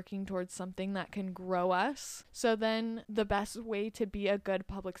we're working towards something that can grow us. So then the best way to be a good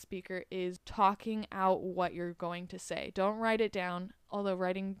public speaker is talking out what you're going to say. Don't write it down, although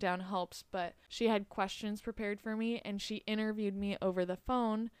writing down helps, but she had questions prepared for me, and she interviewed me over the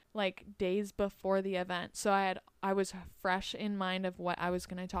phone like days before the event. So I was fresh in mind of what I was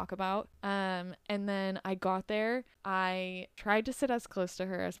going to talk about. And then I got there. I tried to sit as close to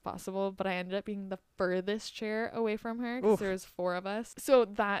her as possible, but I ended up being the furthest chair away from her because there was 4 of us. So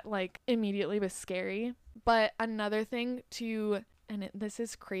that like immediately was scary. But another thing this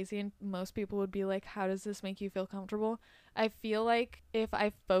is crazy, and most people would be like, how does this make you feel comfortable? I feel like if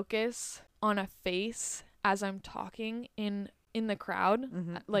I focus on a face as I'm talking in the crowd,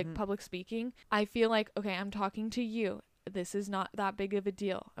 public speaking, I feel like, okay, I'm talking to you. This is not that big of a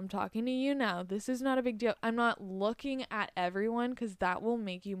deal. I'm talking to you now. This is not a big deal. I'm not looking at everyone, because that will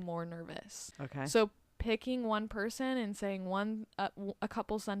make you more nervous. Okay. So picking one person and saying a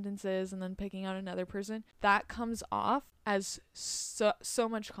couple sentences and then picking out another person, that comes off as so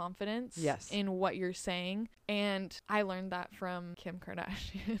much confidence in what you're saying. And I learned that from Kim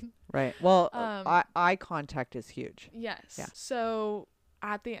Kardashian. Right. Well, eye contact is huge. Yes. Yeah. So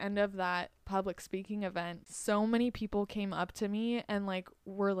at the end of that public speaking event, so many people came up to me and like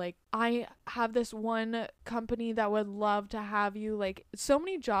were like, I have this one company that would love to have you. Like, so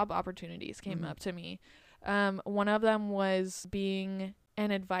many job opportunities came up to me. One of them was being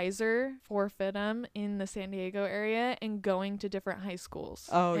an advisor for FITM in the San Diego area and going to different high schools.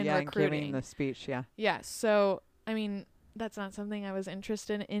 Oh, and yeah, recruiting. and giving the speech, yeah. Yeah, so, I mean, that's not something I was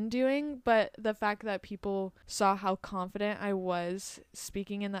interested in doing, but the fact that people saw how confident I was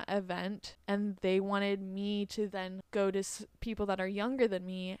speaking in that event, and they wanted me to then go to people that are younger than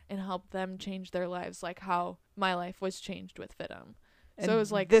me and help them change their lives, like how my life was changed with FITM. So it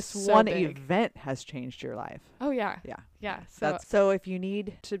was like this so one big. event has changed your life. Oh yeah. Yeah. Yeah. So So if you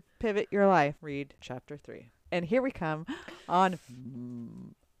need to pivot your life, read chapter 3. And here we come on.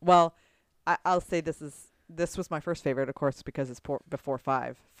 Well, I'll say this was my first favorite, of course, because it's before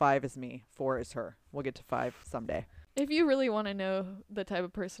 5. 5 is me. 4 is her. We'll get to 5 someday. if you really want to know the type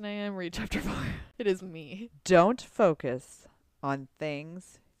of person I am, read chapter 4. It is me. Don't focus on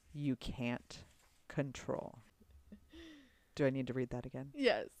things you can't control. Do I need to read that again?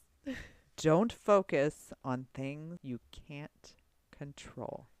 Yes. Don't focus on things you can't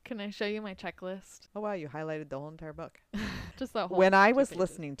control. Can I show you my checklist? Oh, wow. You highlighted the whole entire book. Just that whole When I 2 was pages.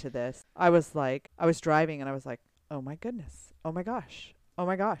 listening to this, I was driving and I was like, oh my goodness. Oh my gosh. Oh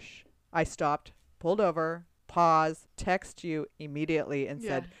my gosh. I stopped, pulled over, paused, text you immediately and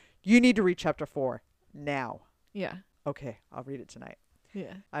said, you need to read chapter 4 now. Yeah. Okay. I'll read it tonight.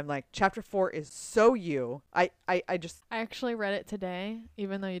 Yeah. I'm like, chapter 4 is so you. I actually read it today,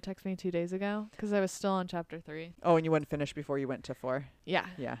 even though you texted me 2 days ago, because I was still on chapter 3. Oh, and you wouldn't finish before you went to 4? Yeah.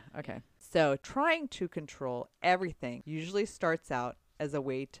 Yeah. Okay. So trying to control everything usually starts out as a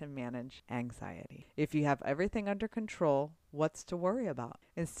way to manage anxiety. If you have everything under control, what's to worry about?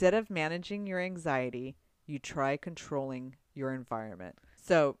 Instead of managing your anxiety, you try controlling your environment.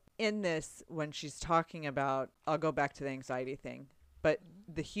 So in this, when she's talking about, I'll go back to the anxiety thing, but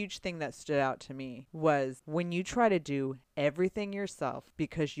the huge thing that stood out to me was when you try to do everything yourself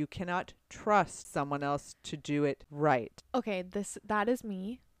because you cannot trust someone else to do it right. Okay, that is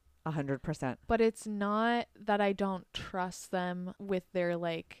me. 100%. But it's not that I don't trust them with their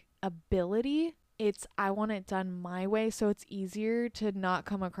like ability. It's I want it done my way, so it's easier to not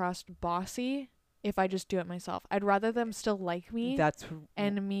come across bossy if I just do it myself. I'd rather them still like me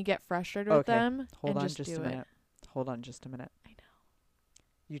and me get frustrated with them. Hold on just just do a minute. it. Hold on just a minute. I know.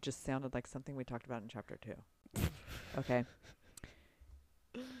 You just sounded like something we talked about in chapter 2. Okay.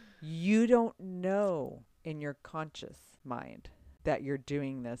 You don't know in your conscious mind that you're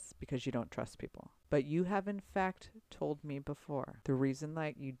doing this because you don't trust people. But you have in fact told me before the reason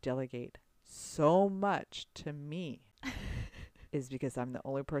that you delegate so much to me is because I'm the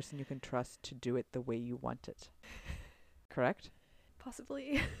only person you can trust to do it the way you want it. Correct?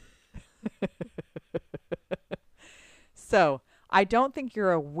 Possibly. So I don't think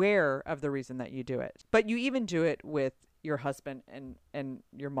you're aware of the reason that you do it, but you even do it with your husband and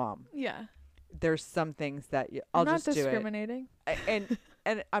your mom. Yeah. There's some things that I'll I'm not just do it. discriminating.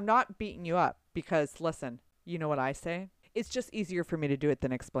 And I'm not beating you up because, listen, you know what I say? It's just easier for me to do it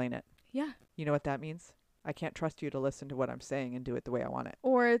than explain it. Yeah. You know what that means? I can't trust you to listen to what I'm saying and do it the way I want it.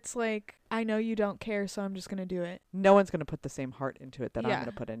 Or it's like, I know you don't care, so I'm just going to do it. No one's going to put the same heart into it that I'm Yeah.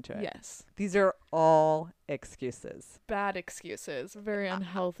 going to put into it. Yes. These are all excuses. Bad excuses. Very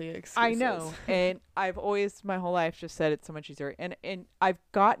unhealthy excuses. I know. And I've always, my whole life, just said it's so much easier. And I've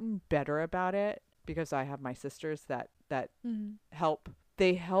gotten better about it because I have my sisters that Mm-hmm. help.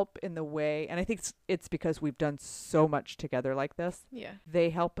 They help in the way, and I think it's because we've done so much together like this. Yeah.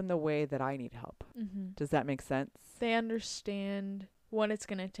 They help in the way that I need help. Mm-hmm. Does that make sense? They understand what it's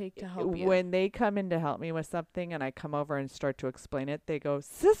going to take to help you. When they come in to help me with something and I come over and start to explain it, they go,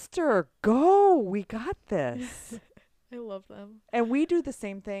 "Sister, go. We got this." I love them. And we do the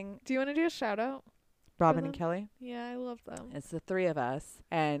same thing. Do you want to do a shout out? Robin and them? Kelly. Yeah, I love them. It's the three of us.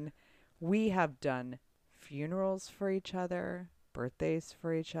 And we have done funerals for each other, birthdays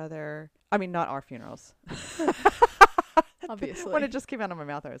for each other. I mean, not our funerals. Obviously. When it just came out of my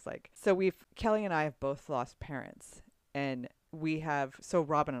mouth, I was like, Kelly and I have both lost parents. And so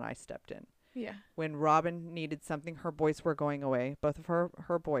Robin and I stepped in. Yeah. When Robin needed something, her boys were going away. Both of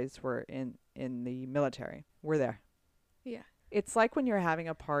her boys were in the military. We're there. Yeah. It's like when you're having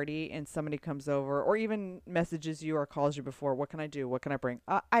a party and somebody comes over or even messages you or calls you before, what can I do? What can I bring?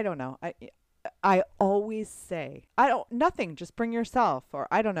 I don't know. I always say, nothing, just bring yourself, or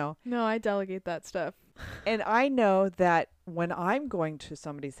I don't know. No, I delegate that stuff. And I know that when I'm going to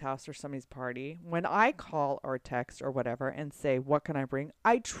somebody's house or somebody's party, when I call or text or whatever and say, what can I bring?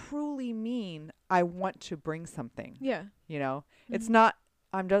 I truly mean I want to bring something. Yeah. You know, it's Mhm. not,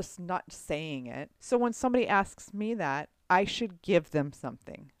 I'm just not saying it. So when somebody asks me that, I should give them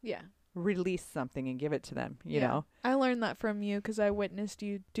something, Yeah. release something and give it to them, you Yeah. know? I learned that from you because I witnessed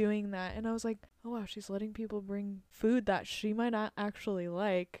you doing that. And I was like, oh, wow, she's letting people bring food that she might not actually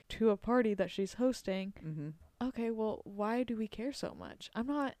like to a party that she's hosting. Mm-hmm. Okay, well, why do we care so much? I'm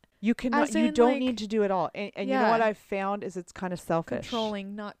not You cannot, As you in, don't like- need to do it all. And you know Yeah. what I've found is it's kind of selfish.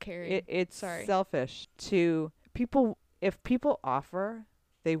 controlling, not caring. It's Sorry. selfish to people. If people offer,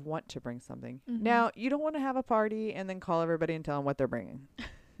 they want to bring something. Mhm. Now, you don't want to have a party and then call everybody and tell them what they're bringing.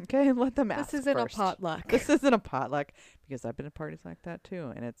 Okay, and let them ask. This isn't first. a potluck. This isn't a potluck, because I've been at parties like that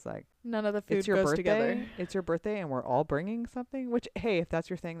too, and it's like, None of the food it's your goes birthday. together. It's your birthday, and we're all bringing something. Which, hey, if that's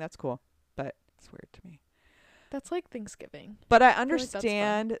your thing, that's cool. But it's weird to me. That's like Thanksgiving. But I like that's fun.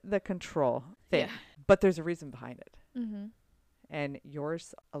 understand the control thing. Yeah. But there's a reason behind it, Mm-hmm. and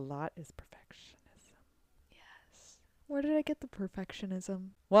yours a lot is perfectionism. Yes. Where did I get the perfectionism?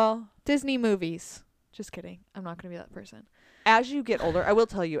 Well, Disney movies. Just kidding. I'm not going to be that person. as you get older, I will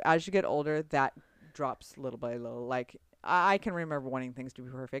tell you, as you get older, that drops little by little. Like, I can remember wanting things to be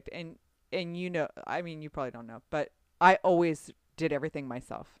perfect. And you know, I mean, you probably don't know, but I always did everything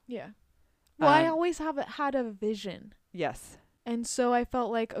myself. Yeah. Well, I Um, always had a vision. Yes. And so I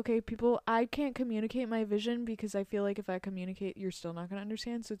felt like, okay, I can't communicate my vision because I feel like if I communicate, you're still not going to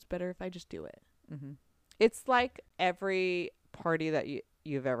understand. So it's better if I just do it. Mm-hmm. It's like every party that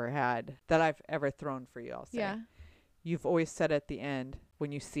you've ever had, that I've ever thrown for you, I'll say. Yeah. You've always said at the end,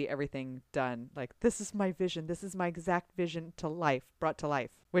 when you see everything done, like, this is my vision. This is my exact vision to life, brought to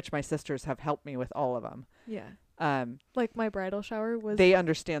life, which my sisters have helped me with all of them. Yeah. Um, Like my bridal shower was they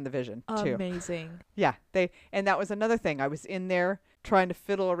understand the vision too. amazing. Yeah, and that was another thing. I was in there trying to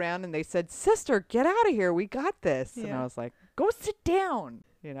fiddle around, and they said, "Sister, get out of here. We got this." And I Yeah. was like, "Go sit down."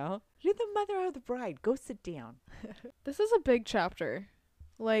 You know, you're the mother of the bride. Go sit down. This is a big chapter.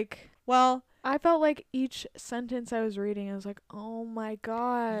 Like, Well, I felt like each sentence I was reading, I was like, oh my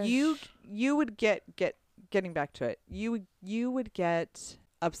gosh. you would getting back to it. You would get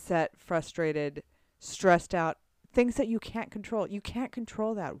upset, frustrated, stressed out. Things that you can't control. You can't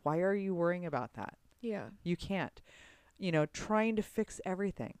control that. Why are you worrying about that? Yeah. You can't. You know, trying to fix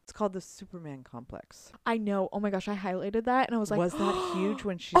everything. It's called the Superman complex. I know. Oh my gosh, I highlighted that and I was like, Was that huge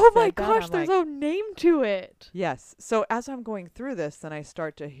when she oh said my that? gosh, I'm there's like, a name to it. yes. So as I'm going through this, then I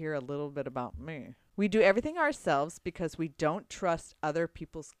start to hear a little bit about me. We do everything ourselves because we don't trust other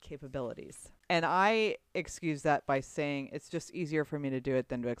people's capabilities. And I excuse that by saying it's just easier for me to do it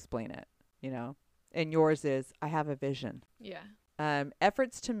than to explain it, you know? And yours is, I have a vision. Yeah.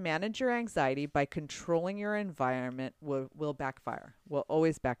 Efforts to manage your anxiety by controlling your environment will backfire, will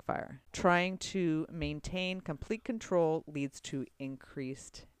always backfire. Trying to maintain complete control leads to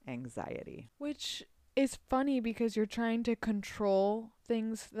increased anxiety. Which is funny because you're trying to control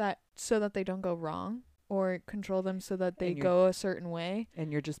things so that they don't go wrong, or control them so that they And go a certain way.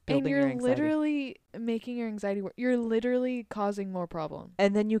 And you're just And building your you're anxiety. literally making your anxiety work. You're literally causing more problems.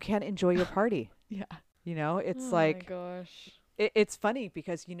 And then you can't enjoy your party. Yeah. You know, it's Oh like, my gosh. it's funny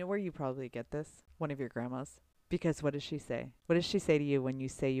because you know where you probably get this? One of your grandmas. Because what does she say? What does she say to you when you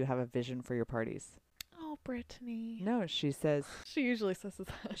say you have a vision for your parties? Oh, Brittany. No, she says, She usually says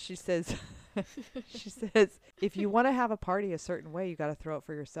that. she says, if you want to have a party a certain way, you got to throw it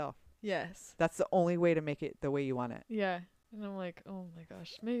for yourself. Yes. That's the only way to make it the way you want it. Yeah. And I'm like, oh my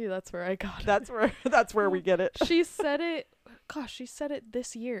gosh, maybe that's where I got it. That's where we get it. She said it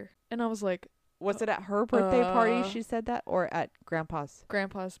this year. And I was like, Was it at her birthday party she said that, or at Grandpa's?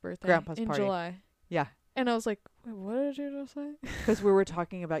 Grandpa's birthday. Grandpa's in party. July. Yeah. And I was like, wait, what did you just say? Because we were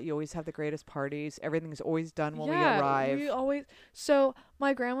talking about you always have the greatest parties. Everything's always done when we arrive. We always. So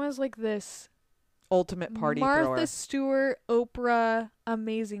my grandma's like this Ultimate party Martha thrower. Stewart, Oprah,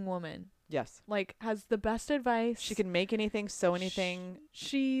 amazing woman. Yes. Like, has the best advice. She can make anything, sew anything.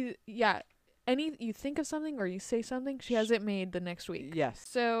 You think of something or you say something, she has it made the next week. Yes.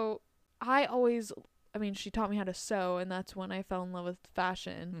 So she taught me how to sew, and that's when I fell in love with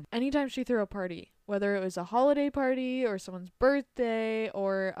fashion. Anytime she threw a party, whether it was a holiday party or someone's birthday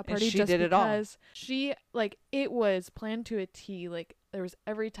or a party, she just did it all. because she, like, it was planned to a T. Like, there was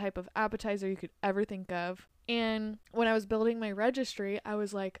every type of appetizer you could ever think of. And when I was building my registry, I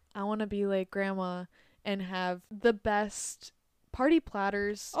was like, I want to be like grandma and have the best party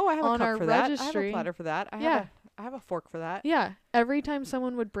platters Oh, I have a on cup our for that. I have registry. a platter for that. I have a fork for that. Yeah. Every time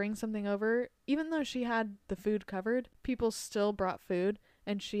someone would bring something over, even though she had the food covered, people still brought food,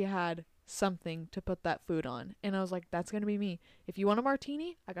 and she had something to put that food on. And I was like, that's going to be me. If you want a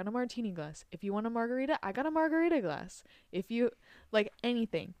martini, I got a martini glass. If you want a margarita, I got a margarita glass. If you like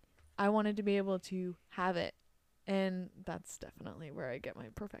anything, I wanted to be able to have it. And that's definitely where I get my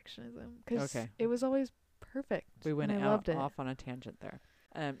perfectionism, because it was always perfect. We went and I loved it. off on a tangent there.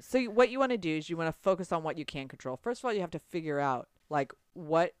 So what you want to do is you want to focus on what you can control. First of all, you have to figure out, like,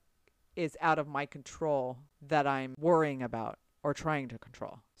 what is out of my control that I'm worrying about or trying to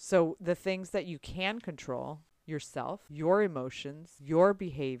control. So the things that you can control: yourself, your emotions, your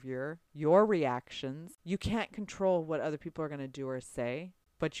behavior, your reactions. You can't control what other people are going to do or say,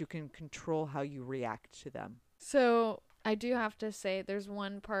 but you can control how you react to them. So I do have to say, there's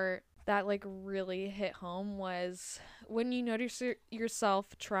one part that like really hit home, was when you notice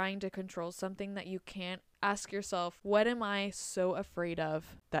yourself trying to control something that you can't. Ask yourself, what am I so afraid of?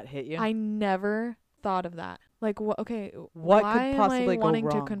 That hit you? I never thought of that. Like, what What why could possibly am I go wanting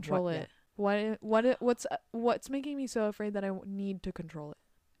wrong? to control it? What's making me so afraid that I need to control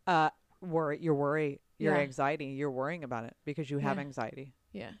it? Your Yeah. anxiety. You're worrying about it because you have Yeah. anxiety.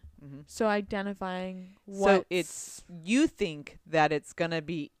 Yeah. Mm-hmm. So identifying So you think that it's going to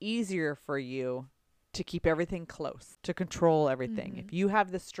be easier for you to keep everything close, to control everything. Mhm. If you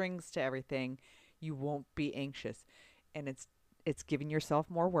have the strings to everything, you won't be anxious. And it's giving yourself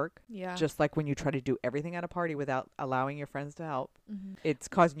more work. Yeah. Just like when you try to do everything at a party without allowing your friends to help. Mhm. It's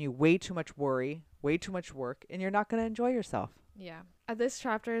causing you way too much worry, way too much work, and you're not going to enjoy yourself. Yeah. This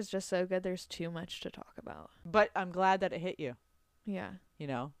chapter is just so good. There's too much to talk about. But I'm glad that it hit you. Yeah. You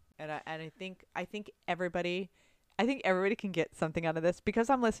know, and I think everybody can get something out of this, because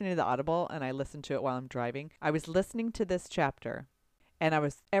I'm listening to the Audible and I listen to it while I'm driving. I was listening to this chapter, and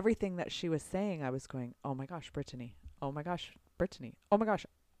everything that she was saying, I was going, oh my gosh, Brittany. Oh my gosh, Brittany. Oh my gosh,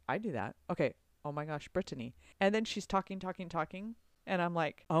 I do that. Okay. Oh my gosh, Brittany. And then she's talking. And I'm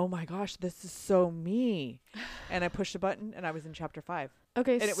like, oh my gosh, this is so me. And I pushed a button and I was in chapter 5.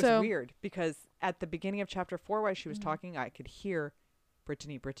 Okay. And it was weird because at the beginning of chapter 4, while she was talking, I could hear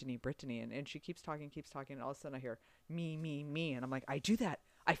Brittany. And she keeps talking. And all of a sudden I hear me. And I'm like, I do that.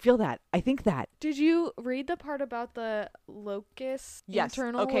 I feel that. I think that. Did you read the part about the locus? Yes.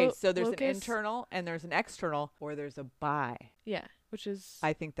 Internal Okay. So there's locus? an internal and there's an external, or there's a bi. Yeah. Which is.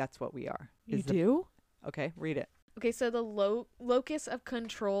 I think that's what we are. You do? Okay. Read it. Okay. So the locus of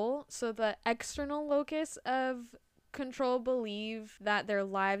control. So the external locus of control believe that their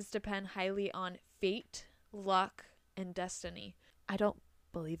lives depend highly on fate, luck, and destiny. I don't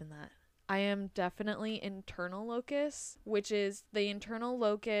believe in that. I am definitely internal locus, which is the internal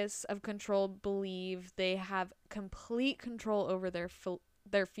locus of control believe they have complete control over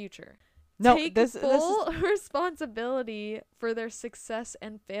their future. No, take this is full responsibility for their success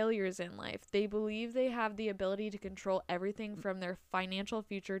and failures in life. They believe they have the ability to control everything from their financial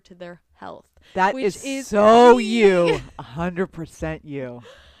future to their health. that which is is so me. you. 100% you.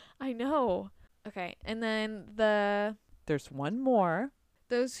 I know. Okay, and then There's one more.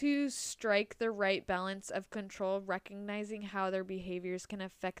 those who strike the right balance of control, recognizing how their behaviors can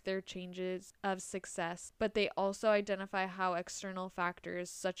affect their changes of success, but they also identify how external factors,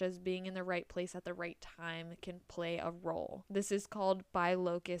 such as being in the right place at the right time, can play a role. This is called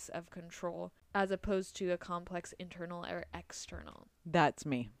bilocus of control, as opposed to a complex internal or external. That's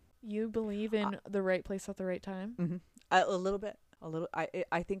me. You believe in the right place at the right time? Mm-hmm. A little bit. A little.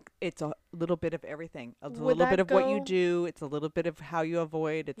 I think it's a little bit of everything. A Would little bit that of what you go- do. It's a little bit of how you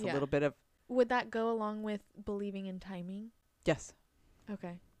avoid. It's Yeah. a little bit of Would that go along with believing in timing? yes,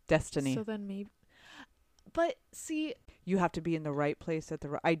 Okay. destiny. So then maybe. But see, You have to be in the right place at the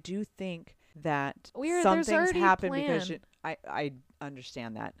right. I do think that We're- some there's things already happen because plan. I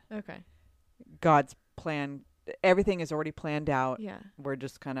understand that okay. God's plan. Everything is already planned out. Yeah. We're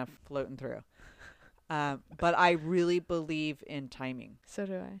just kind of floating through. But I really believe in timing, So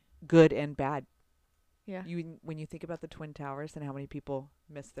do I. good and bad. Yeah. When you think about the Twin Towers and how many people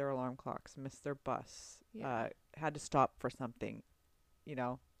missed their alarm clocks, missed their bus, Yeah. had to stop for something,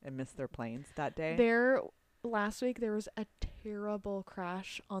 and missed their planes that day. Last week there was a terrible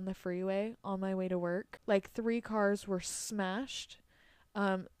crash on the freeway on my way to work. Like 3 cars were smashed.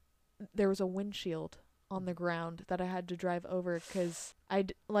 There was a windshield on the ground that I had to drive over because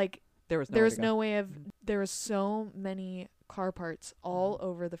There was there was nowhere no way of Mhm. there was so many car parts all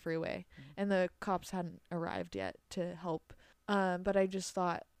over the freeway, and the cops hadn't arrived yet to help. But I just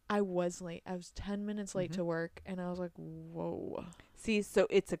thought I was late. I was 10 minutes late Mhm. to work, and I was like, whoa. See, so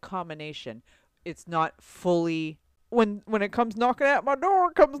it's a combination. It's not fully when it comes knocking at my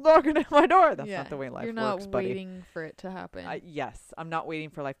door, it comes knocking at my door. That's not the way life You're not works, buddy. waiting for it to happen. Yes, I'm not waiting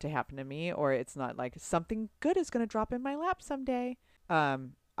for life to happen to me, or it's not like something good is going to drop in my lap someday.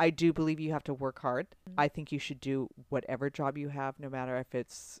 I do believe you have to work hard. Mhm. I think you should do whatever job you have, no matter if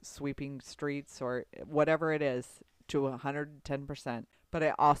it's sweeping streets or whatever it is, to 110%. But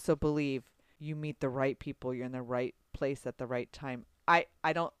I also believe you meet the right people. You're in the right place at the right time. I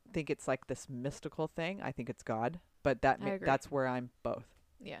don't think it's like this mystical thing. I think it's God. But I agree. that's where I'm both.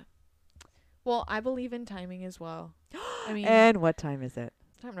 Yeah. Well, I believe in timing as well. I mean, And what time is it?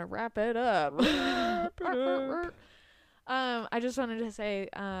 time to wrap it up. I just wanted to say,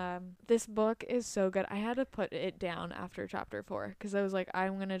 this book is so good. I had to put it down after chapter 4 because I was like,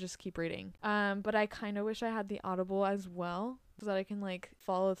 I'm gonna just keep reading. But I kind of wish I had the Audible as well so that I can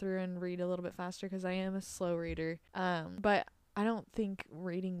follow through and read a little bit faster because I am a slow reader. But I don't think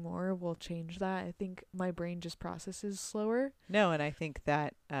reading more will change that. I think my brain just processes slower. No, and I think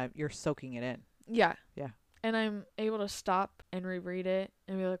that you're soaking it in. Yeah. Yeah. And I'm able to stop and reread it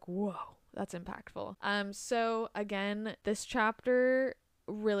and be like, whoa, that's impactful. So again, this chapter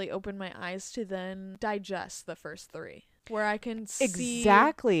really opened my eyes to then digest the first 3, where I can see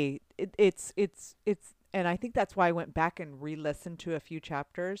Exactly. It's and I think that's why I went back and re-listened to a few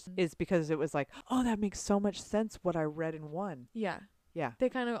chapters, is because it was like, oh, that makes so much sense what I read in 1. Yeah. Yeah. They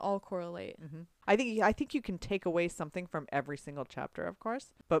kind of all correlate. Mm-hmm. I think you can take away something from every single chapter, of course,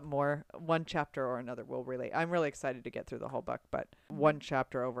 but one chapter or another will relate. I'm really excited to get through the whole book, but one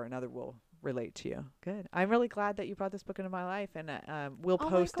chapter over another will relate to you. Good. I'm really glad that you brought this book into my life, and we'll Oh my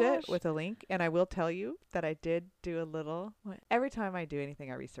post it gosh. with a link. And I will tell you that I did do a little. What? Every time I do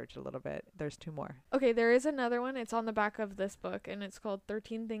anything, I research a little bit. There's 2 more. Okay, there is another one. It's on the back of this book, and it's called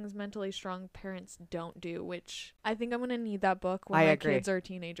 13 Things Mentally Strong Parents Don't Do, which I think I'm going to need that book when I my agree. kids are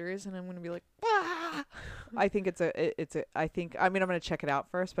teenagers, and I'm going to be like, ah! I think I'm going to check it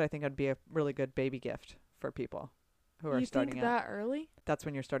out first, but I think it'd be a really good baby gift for people who are You starting think out. that early? That's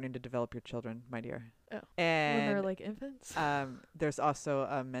when you're starting to develop your children, my dear. Oh. When they're And like infants? there's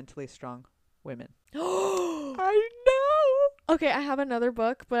also mentally strong women. Oh! I know. Okay, I have another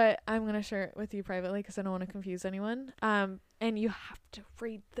book, but I'm going to share it with you privately because I don't want to confuse anyone. And you have to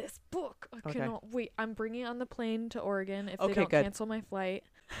read this book. I Okay. cannot wait. I'm bringing it on the plane to Oregon if Okay, they don't good. cancel my flight.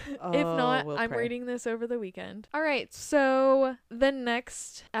 If Oh, not, we'll I'm pray. reading this over the weekend. All right, so the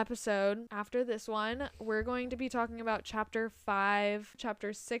next episode after this one, we're going to be talking about chapter 5,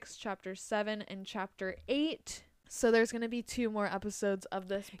 chapter 6, chapter 7, and chapter 8. So there's going to be 2 more episodes of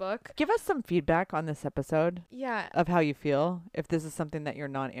this book. Give us some feedback on this episode Yeah. of how you feel. If this is something that you're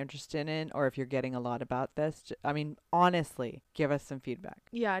not interested in, or if you're getting a lot about this. I mean, honestly, give us some feedback.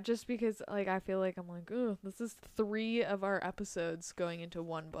 Yeah, just because I feel like I'm like, oh, this is 3 of our episodes going into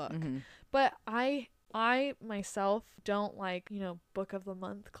one book. Mm-hmm. But I I myself don't like, book of the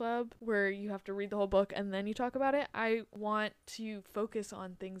month club where you have to read the whole book and then you talk about it. I want to focus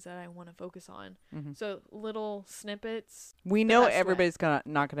on things that I want to focus on. Mhm. So little snippets. We know best way. everybody's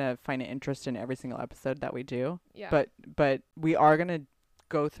not gonna find an interest in every single episode that we do, Yeah. but we are gonna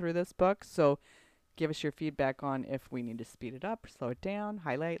go through this book. So give us your feedback on if we need to speed it up, slow it down,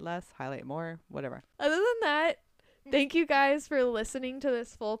 highlight less, highlight more, whatever. Other than that, thank you guys for listening to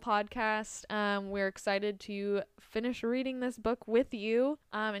this full podcast. We're excited to finish reading this book with you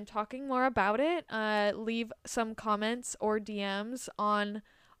and talking more about it. Leave some comments or DMs on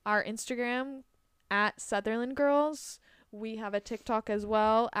our Instagram at Sutherland Girls. We have a TikTok as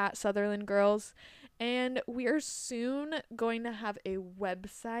well at Sutherland Girls. And we are soon going to have a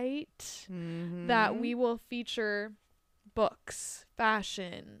website that we will feature books,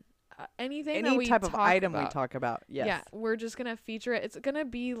 fashion, anything that any we type of talk item about. we talk about. Yes. Yeah, we're just going to feature it. It's going to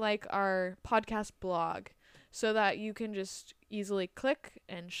be like our podcast blog so that you can just easily click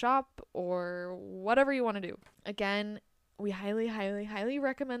and shop or whatever you want to do. Again, we highly, highly, highly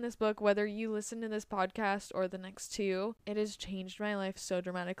recommend this book, whether you listen to this podcast or the next two. It has changed my life so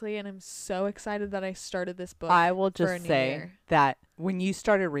dramatically, and I'm so excited that I started this book. I will for a just new say year. that when you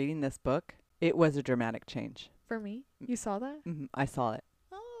started reading this book, it was a dramatic change. For me, you saw that? I saw it.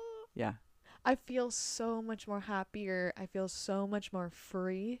 Oh. Yeah. I feel so much more happier. I feel so much more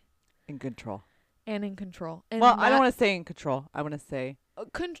free In control. and in control. And Well, I don't want to say in control. I want to say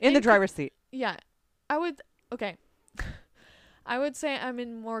in the driver's seat. Yeah. Okay. I would say I'm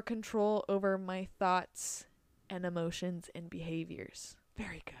in more control over my thoughts and emotions and behaviors.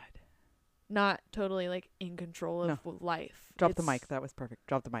 Very good. Not totally like in control of life. Drop the mic. That was perfect.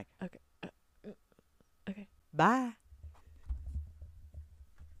 Drop the mic. Okay. Okay. Bye.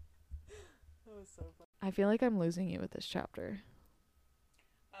 That was so fun. I feel like I'm losing you with this chapter.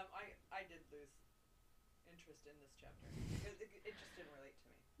 I did lose interest in this chapter. It just didn't relate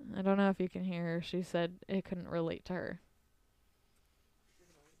to me. I don't know if you can hear her. She said it couldn't relate to her.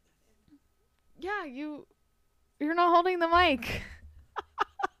 Yeah, you're not holding the mic.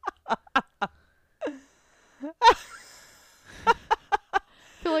 I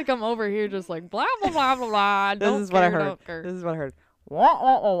feel like I'm over here just like blah blah blah blah blah. This is what I heard. This is what I heard.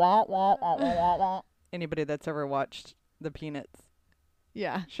 Anybody that's ever watched the Peanuts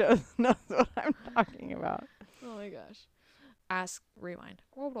Yeah. shows knows what I'm talking about. Oh my gosh. Rewind.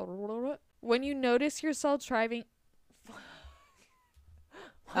 When you notice yourself driving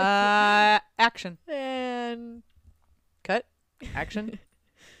Action. and Cut. Action.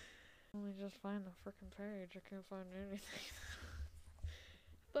 let me just find the freaking page. I can't find anything.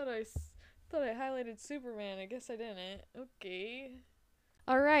 Thought I highlighted Superman. I guess I didn't. Okay.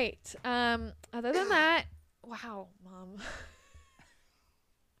 All right. Other than that, wow, Mom.